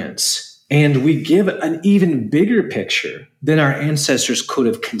science, and we give an even bigger picture than our ancestors could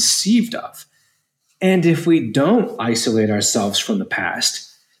have conceived of, and if we don't isolate ourselves from the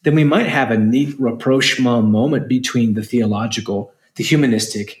past, then we might have a neat rapprochement moment between the theological, the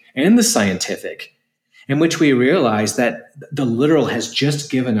humanistic, and the scientific, in which we realize that the literal has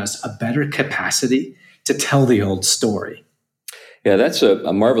just given us a better capacity to tell the old story. Yeah, that's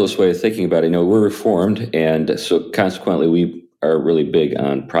a marvelous way of thinking about it. We're Reformed, and so consequently we are really big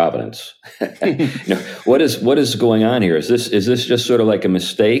on providence. What is going on here? Is this just sort of like a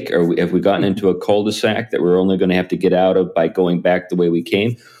mistake, or have we gotten into a cul-de-sac that we're only going to have to get out of by going back the way we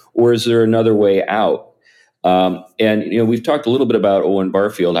came, or is there another way out? And we've talked a little bit about Owen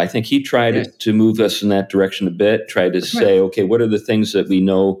Barfield. I think he tried to move us in that direction a bit. Tried to say, okay, what are the things that we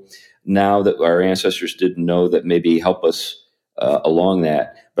know now that our ancestors didn't know that maybe help us along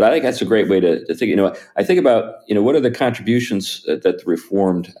that? But I think that's a great way to think. I think about what are the contributions that the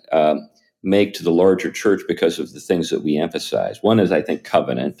Reformed make to the larger church because of the things that we emphasize. One is, I think,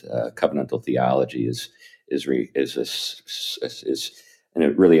 covenantal theology is a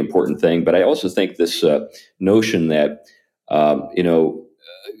really important thing. But I also think this notion that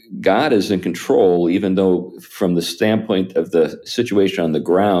God is in control, even though from the standpoint of the situation on the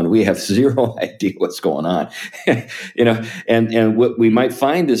ground, we have zero idea what's going on. And what we might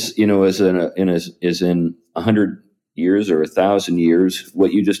find is, is in 100 years or 1,000 years,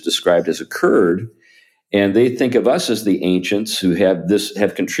 what you just described has occurred. And they think of us as the ancients who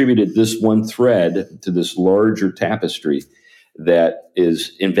have contributed this one thread to this larger tapestry that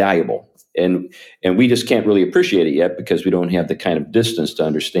is invaluable. And we just can't really appreciate it yet because we don't have the kind of distance to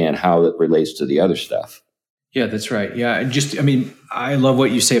understand how it relates to the other stuff. Yeah, that's right. Yeah, I love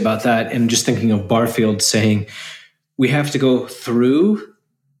what you say about that. And just thinking of Barfield saying, we have to go through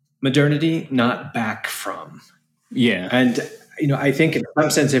modernity, not back from. Yeah. And, I think in some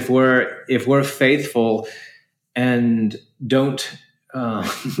sense, if we're faithful and don't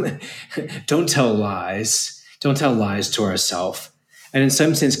tell lies to ourselves, and in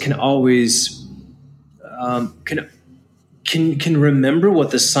some sense can always can remember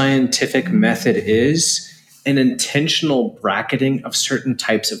what the scientific method is, an intentional bracketing of certain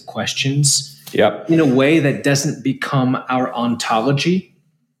types of questions, in a way that doesn't become our ontology,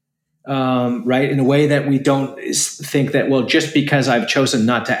 right? In a way that we don't think that, well, just because I've chosen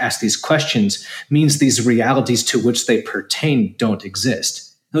not to ask these questions means these realities to which they pertain don't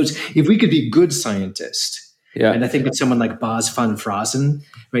exist. In other words, if we could be good scientists. Yeah. And I think it's someone like Bas van Fraassen,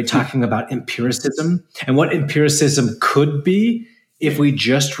 right, talking about empiricism and what empiricism could be if we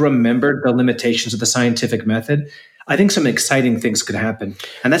just remembered the limitations of the scientific method. I think some exciting things could happen.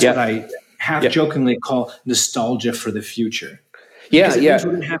 And that's what I half-jokingly call nostalgia for the future. Because it means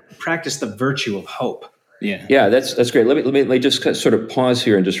we're going to have to practice the virtue of hope. Yeah, that's great. Let me just sort of pause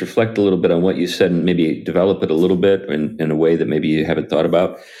here and just reflect a little bit on what you said and maybe develop it a little bit in a way that maybe you haven't thought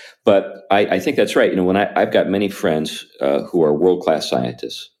about. But I think that's right. When I've got many friends who are world-class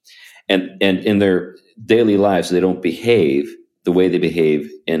scientists, and in their daily lives, they don't behave the way they behave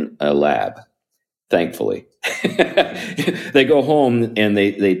in a lab, thankfully. They go home and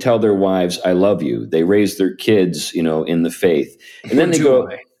they tell their wives, "I love you." They raise their kids, in the faith. And then they go...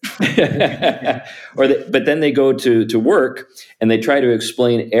 but then they go to work and they try to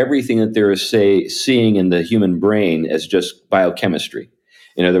explain everything that they're seeing in the human brain as just biochemistry.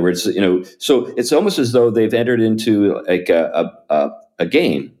 In other words, so it's almost as though they've entered into like a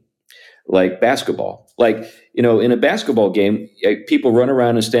game, like basketball. Like, in a basketball game, people run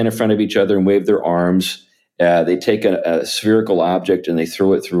around and stand in front of each other and wave their arms. They take a spherical object and they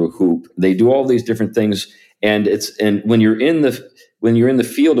throw it through a hoop. They do all these different things, and when you're in the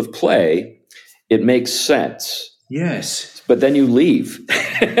field of play, it makes sense. Yes. But then you leave.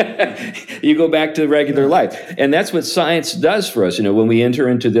 You go back to regular life. And that's what science does for us. When we enter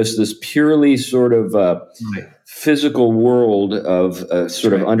into this purely sort of physical world of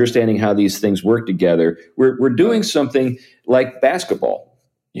sort of understanding how these things work together, we're doing something like basketball.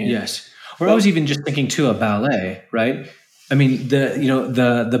 Yeah. Yes. Or I was even just thinking too of ballet, right? I mean,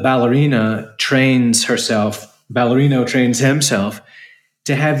 the ballerino trains himself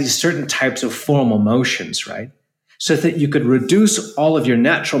to have these certain types of formal motions, right? So that you could reduce all of your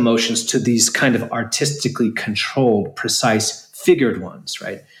natural motions to these kind of artistically controlled, precise, figured ones,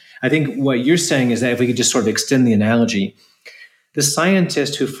 right? I think what you're saying is that if we could just sort of extend the analogy, the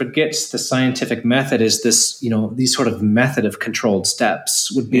scientist who forgets the scientific method is this, these sort of method of controlled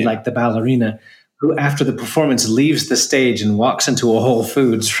steps would be like the ballerina who after the performance leaves the stage and walks into a Whole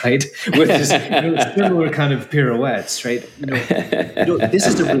Foods, right? With this similar kind of pirouettes, right? This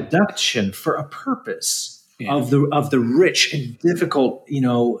is a reduction for a purpose. Of the rich and difficult,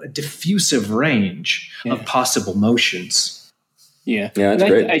 diffusive range of possible motions. Yeah, that's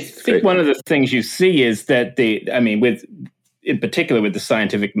great. I think one of the things you see is that in particular with the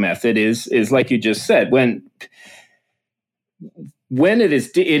scientific method is like you just said, when it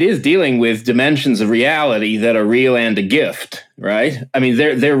is dealing with dimensions of reality that are real and a gift, right? I mean,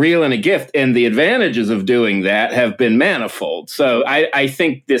 they're real and a gift, and the advantages of doing that have been manifold. So I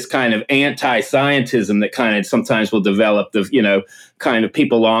think this kind of anti-scientism that kind of sometimes will develop, kind of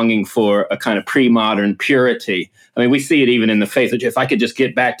people longing for a kind of pre-modern purity. I mean, we see it even in the faith. If I could just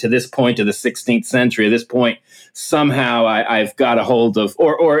get back to this point of the 16th century, at this point, somehow I've got a hold of,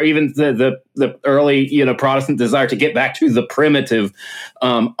 or even the early, Protestant desire to get back to the primitive,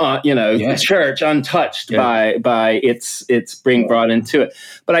 church untouched by its being brought into it.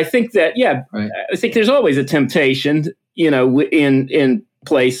 But I think that, I think there's always a temptation, in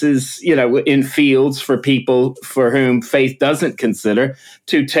places, in fields for people for whom faith doesn't consider,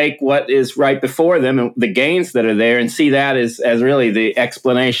 to take what is right before them and the gains that are there and see that as really the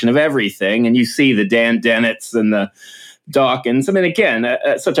explanation of everything. And you see the Dan Dennett's and the Dawkins. I mean, again,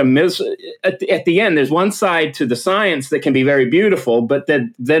 at the end, there's one side to the science that can be very beautiful, but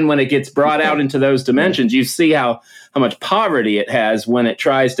then when it gets brought out into those dimensions, you see how much poverty it has when it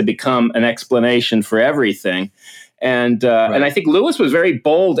tries to become an explanation for everything. And I think Lewis was very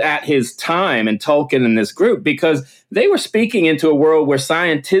bold at his time, and Tolkien and this group, because they were speaking into a world where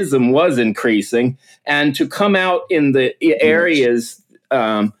scientism was increasing, and to come out in the areas,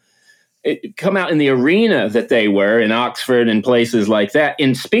 come out in the arena that they were in Oxford and places like that,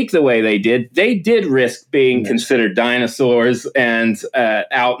 and speak the way they did risk being considered dinosaurs and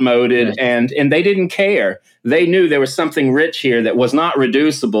outmoded, and they didn't care. They knew there was something rich here that was not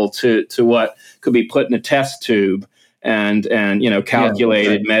reducible to what could be put in a test tube and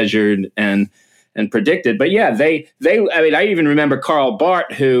calculated, measured, and predicted. But yeah, I mean, I even remember Karl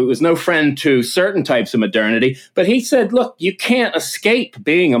Barth, who was no friend to certain types of modernity, but he said, look, you can't escape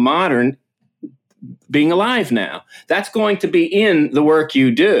being a modern, being alive now. That's going to be in the work you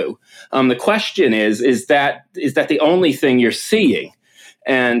do. The question is that the only thing you're seeing?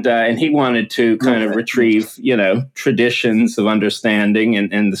 And he wanted to kind of retrieve, traditions of understanding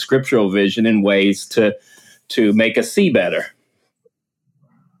and the scriptural vision in ways to make us see better.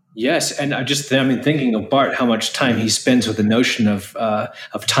 Yes, and thinking of Barth, how much time he spends with the notion of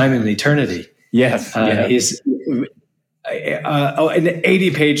time and eternity. Yes, his an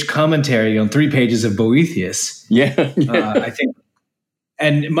 80-page commentary on 3 pages of Boethius. I think,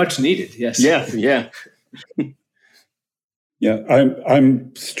 and much needed. Yes. Yeah. Yeah,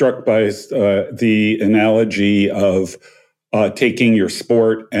 I'm struck by the analogy of taking your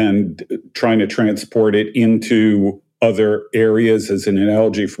sport and trying to transport it into other areas as an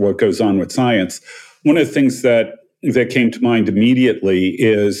analogy for what goes on with science. One of the things that came to mind immediately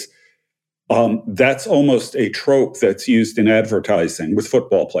is that's almost a trope that's used in advertising with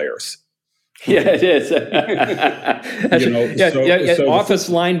football players. Yeah, it is. So office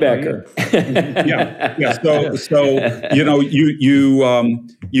linebacker.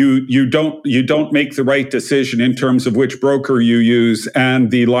 You don't make the right decision in terms of which broker you use, and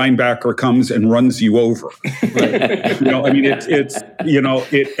the linebacker comes and runs you over. Right.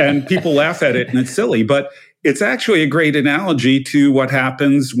 And people laugh at it and it's silly, but it's actually a great analogy to what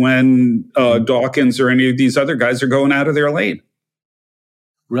happens when Dawkins or any of these other guys are going out of their lane.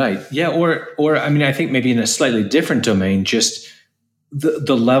 Right. Yeah. Or I think maybe in a slightly different domain, just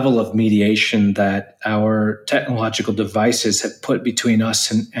the level of mediation that our technological devices have put between us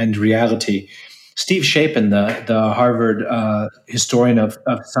and reality. Steve Shapin, the Harvard historian of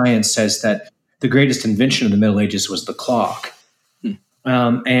science, says that the greatest invention of the Middle Ages was the clock.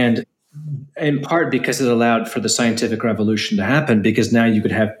 And in part because it allowed for the scientific revolution to happen, because now you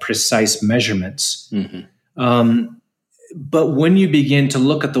could have precise measurements. Mm-hmm. But when you begin to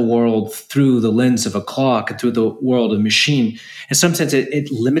look at the world through the lens of a clock and through the world of a machine, in some sense,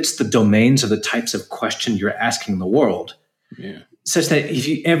 it limits the domains of the types of question you're asking the world. Yeah. Such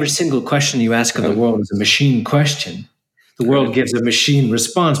that every single question you ask of the world is a machine question, the world gives a machine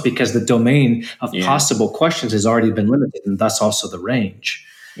response because the domain of possible questions has already been limited, and thus also the range.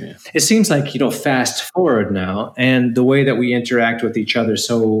 Yeah. It seems like, fast forward now, and the way that we interact with each other,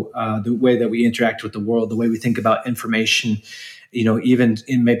 so the way that we interact with the world, the way we think about information, even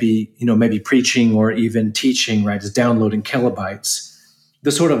in maybe preaching or even teaching, right, is downloading kilobytes.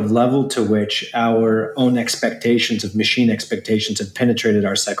 The sort of level to which our own expectations of machine expectations have penetrated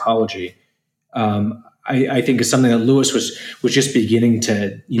our psychology, I think is something that Lewis was just beginning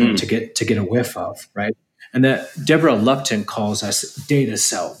to to get a whiff of, right? And that Deborah Lupton calls us data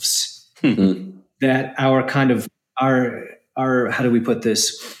selves. Mm-hmm. That our how do we put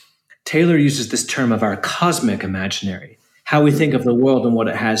this? Taylor uses this term of our cosmic imaginary, how we think of the world and what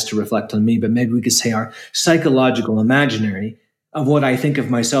it has to reflect on me. But maybe we could say our psychological imaginary of what I think of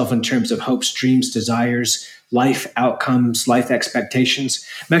myself in terms of hopes, dreams, desires, life outcomes, life expectations.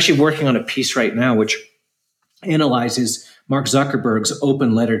 I'm actually working on a piece right now which analyzes Mark Zuckerberg's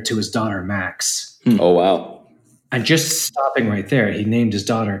open letter to his daughter, Max. Oh, wow. And just stopping right there, he named his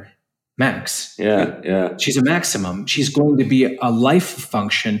daughter Max. Yeah. She's a maximum. She's going to be a life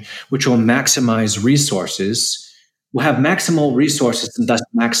function which will maximize resources, will have maximal resources and thus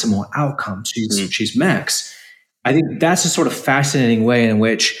maximal outcomes. She's Max. I think that's a sort of fascinating way in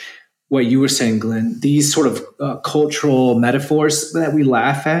which what you were saying, Glenn, these sort of cultural metaphors that we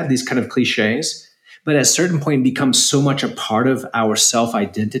laugh at, these kind of cliches, but at a certain point become so much a part of our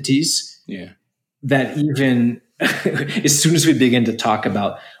self-identities that even as soon as we begin to talk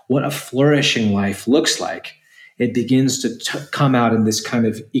about what a flourishing life looks like, it begins to come out in this kind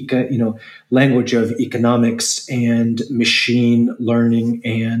of language of economics and machine learning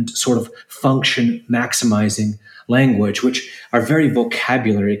and sort of function maximizing language, which our very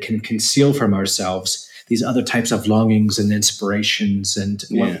vocabulary can conceal from ourselves these other types of longings and inspirations, and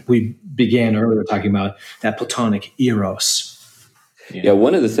what we began earlier talking about, that Platonic eros. Yeah,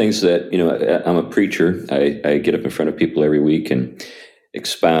 one of the things that, I'm a preacher. I get up in front of people every week and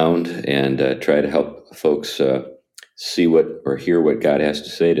expound and try to help folks see or hear what God has to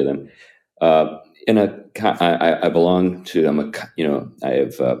say to them. I belong to, I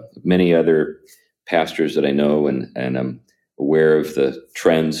have many other pastors that I know, and I'm aware of the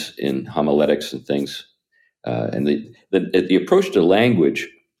trends in homiletics and things. And the approach to language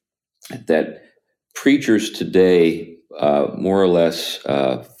that preachers today more or less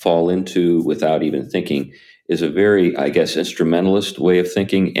fall into without even thinking is a very, I guess, instrumentalist way of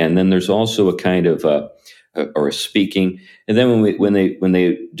thinking. And then there's also a kind of or a speaking. And then when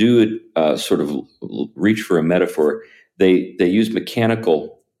they do sort of reach for a metaphor, they use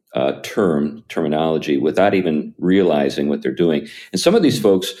mechanical terminology without even realizing what they're doing. And some of these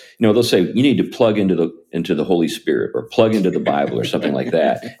folks, they'll say, you need to plug into the Holy Spirit or plug into the Bible or something like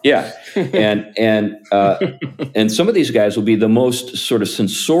that. Yeah. And some of these guys will be the most sort of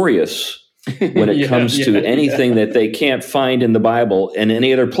censorious when it comes to anything that they can't find in the Bible in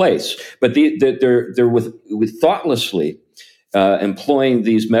any other place. But they're with thoughtlessly employing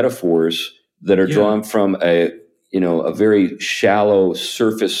these metaphors that are drawn from a very shallow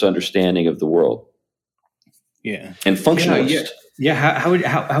surface understanding of the world. Yeah. And functionalist.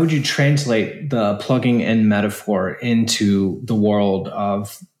 How would you translate the plugging in metaphor into the world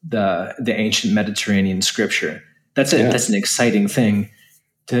of the ancient Mediterranean scripture? That's an exciting thing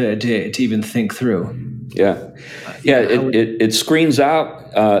to even think through. It screens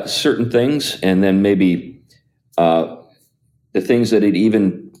out certain things, and then maybe the things that it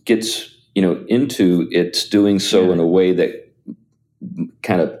even gets into, it's doing so in a way that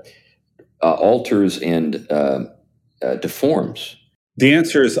kind of alters and deforms. The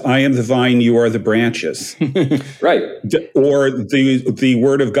answer is, I am the vine, you are the branches. Right. Or the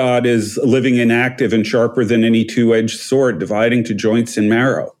word of God is living and active and sharper than any two-edged sword, dividing to joints and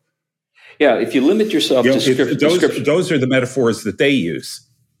marrow. Yeah, if you limit yourself to scripture. Those are the metaphors that they use.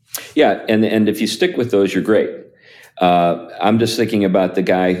 Yeah, and if you stick with those, you're great. I'm just thinking about the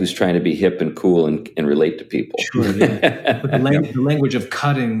guy who's trying to be hip and cool and relate to people. Sure, yeah. The language of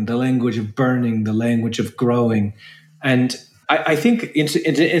cutting, the language of burning, the language of growing. And I think,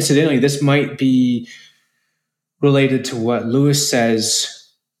 incidentally, this might be related to what Lewis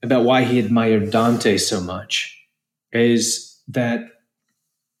says about why he admired Dante so much, is that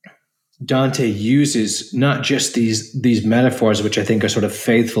Dante uses not just these metaphors, which I think are sort of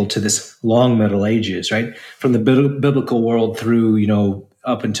faithful to this long Middle Ages, right? From the biblical world through,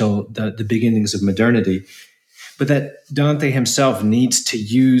 up until the beginnings of modernity, but that Dante himself needs to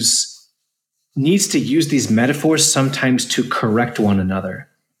use these metaphors sometimes to correct one another.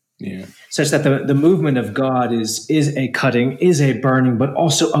 Yeah. Such that the movement of God is a cutting, is a burning, but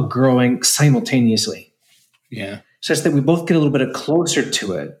also a growing simultaneously. Yeah. Such that we both get a little bit closer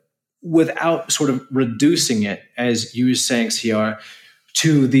to it, without sort of reducing it, as you were saying, CR,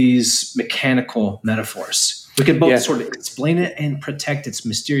 to these mechanical metaphors. We can both sort of explain it and protect its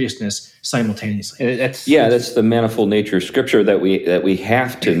mysteriousness simultaneously. That's the manifold nature of Scripture, that we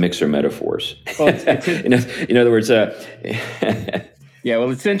have to mix our metaphors. Well, in other words, yeah,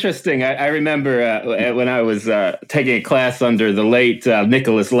 well, it's interesting. I remember when I was taking a class under the late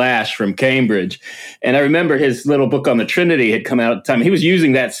Nicholas Lash from Cambridge, and I remember his little book on the Trinity had come out at the time. He was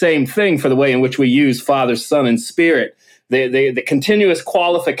using that same thing for the way in which we use Father, Son, and Spirit, the continuous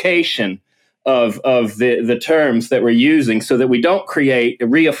qualification of the terms that we're using, so that we don't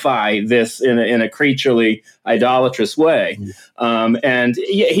reify this in a creaturely idolatrous way. And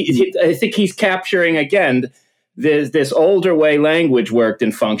I think he's capturing again this older way language worked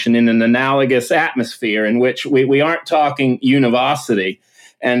and functioned in an analogous atmosphere in which we aren't talking univocity.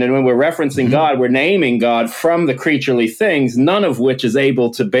 And then when we're referencing God, we're naming God from the creaturely things, none of which is able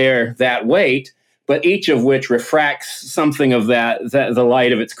to bear that weight, but each of which refracts something of the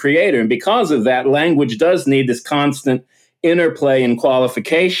light of its creator. And because of that, language does need this constant interplay and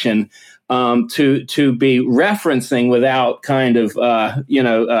qualification to be referencing without kind of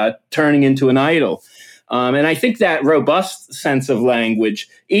turning into an idol. And I think that robust sense of language,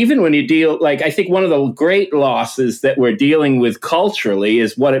 even when you I think one of the great losses that we're dealing with culturally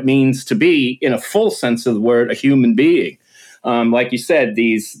is what it means to be, in a full sense of the word, a human being. Like you said,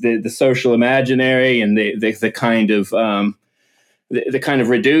 the social imaginary and the kind of the kind of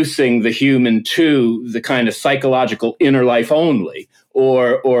reducing the human to the kind of psychological inner life only,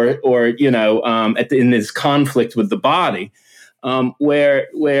 or in this conflict with the body, where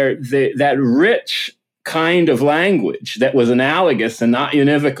that rich kind of language that was analogous and not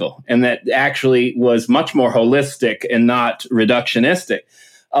univocal, and that actually was much more holistic and not reductionistic,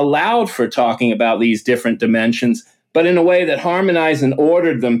 allowed for talking about these different dimensions, but in a way that harmonized and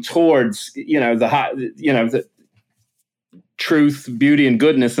ordered them towards the truth, beauty, and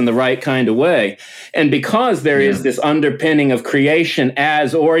goodness in the right kind of way. And because there is this underpinning of creation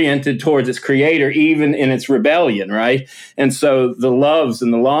as oriented towards its creator, even in its rebellion, right? And so the loves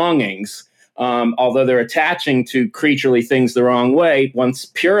and the longings, although they're attaching to creaturely things the wrong way, once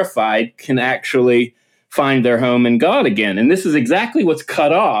purified, can actually find their home in God again. And this is exactly what's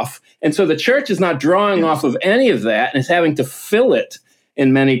cut off. And so the church is not drawing off of any of that and is having to fill it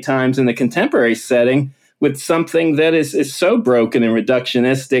in many times in the contemporary setting with something that is so broken and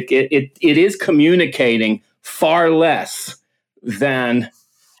reductionistic. It is communicating far less than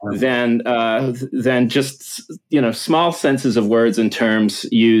just small senses of words and terms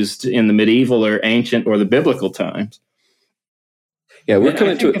used in the medieval or ancient or the biblical times. Yeah, we're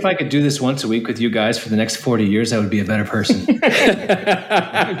coming to. If I could do this once a week with you guys for the next 40 years, I would be a better person.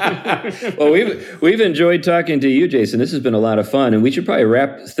 Well, we've enjoyed talking to you, Jason. This has been a lot of fun, and we should probably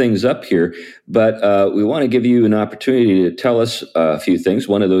wrap things up here. But we want to give you an opportunity to tell us a few things.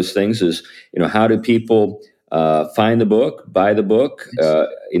 One of those things is, how do people find the book, buy the book?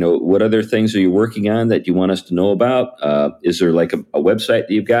 What other things are you working on that you want us to know about? Is there like a website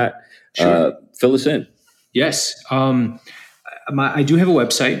that you've got? Sure. Fill us in. Yes. I do have a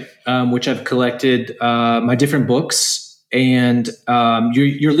website, which I've collected my different books, and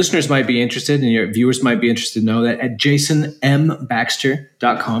your listeners might be interested, and your viewers might be interested to know that at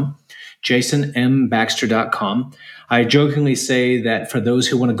jasonmbaxter.com, jasonmbaxter.com. I jokingly say that for those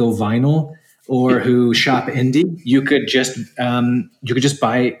who want to go vinyl or who shop indie, you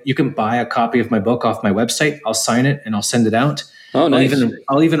can buy a copy of my book off my website. I'll sign it and I'll send it out. Oh, nice.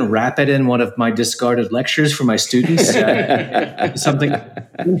 I'll even wrap it in one of my discarded lectures for my students, something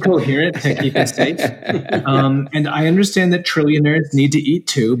incoherent to keep it safe. And I understand that trillionaires need to eat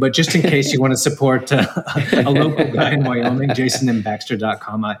too, but just in case you want to support a local guy in Wyoming,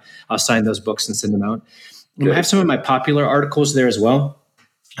 jasonmbaxter.com, I'll sign those books and send them out. I have some of my popular articles there as well,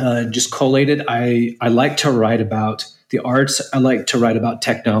 just collated. I like to write about the arts. I like to write about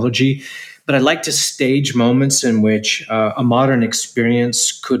technology. But I like to stage moments in which a modern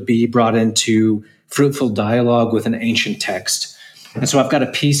experience could be brought into fruitful dialogue with an ancient text. And so I've got a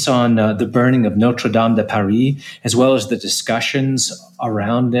piece on the burning of Notre Dame de Paris, as well as the discussions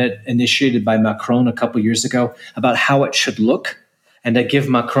around it initiated by Macron a couple years ago about how it should look. And I give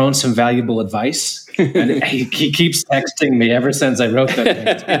Macron some valuable advice. And he keeps texting me ever since I wrote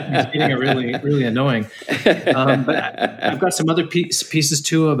that thing. It's getting really, really annoying. But I've got some other pieces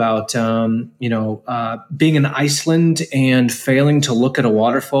too about, being in Iceland and failing to look at a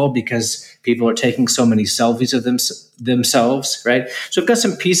waterfall because people are taking so many selfies of themselves, right? So I've got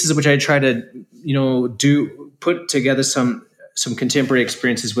some pieces which I try to, put together some contemporary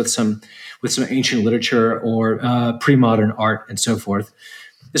experiences with some ancient literature or pre-modern art and so forth.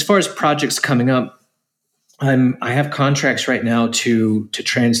 As far as projects coming up, I have contracts right now to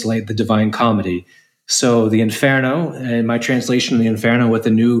translate the Divine Comedy. So the Inferno, and my translation of the Inferno with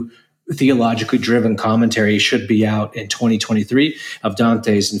a new theologically driven commentary should be out in 2023 of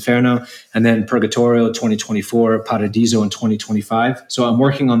Dante's Inferno, and then Purgatorio 2024, Paradiso in 2025. So I'm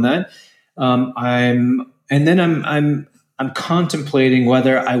working on that. I'm contemplating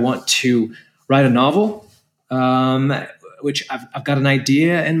whether I want to write a novel, which I've got an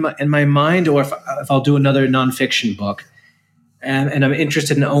idea in my mind, or if I'll do another nonfiction book. And I'm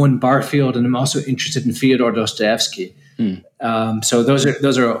interested in Owen Barfield, and I'm also interested in Fyodor Dostoevsky. So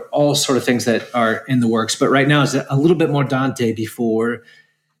those are all sort of things that are in the works. But right now is a little bit more Dante before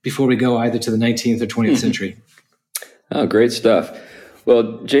we go either to the 19th or 20th century. Oh, great stuff.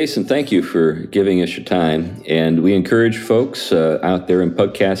 Well, Jason, thank you for giving us your time. And we encourage folks out there in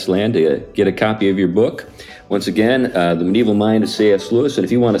podcast land to get a copy of your book. Once again, The Medieval Mind of C.S. Lewis. And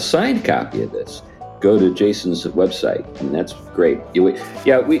if you want a signed copy of this, go to Jason's website. And that's great.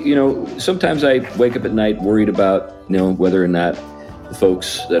 Sometimes I wake up at night worried about, whether or not the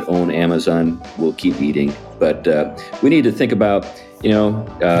folks that own Amazon will keep eating. But we need to think about,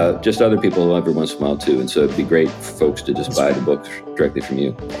 just other people every once in a while too. And so it'd be great for folks to just buy the books directly from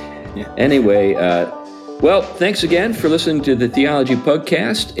you. Yeah. Anyway, well, thanks again for listening to the Theology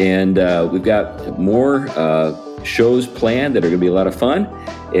Podcast. And we've got more shows planned that are going to be a lot of fun.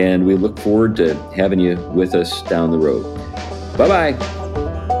 And we look forward to having you with us down the road. Bye-bye.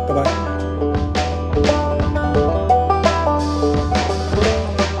 Bye-bye.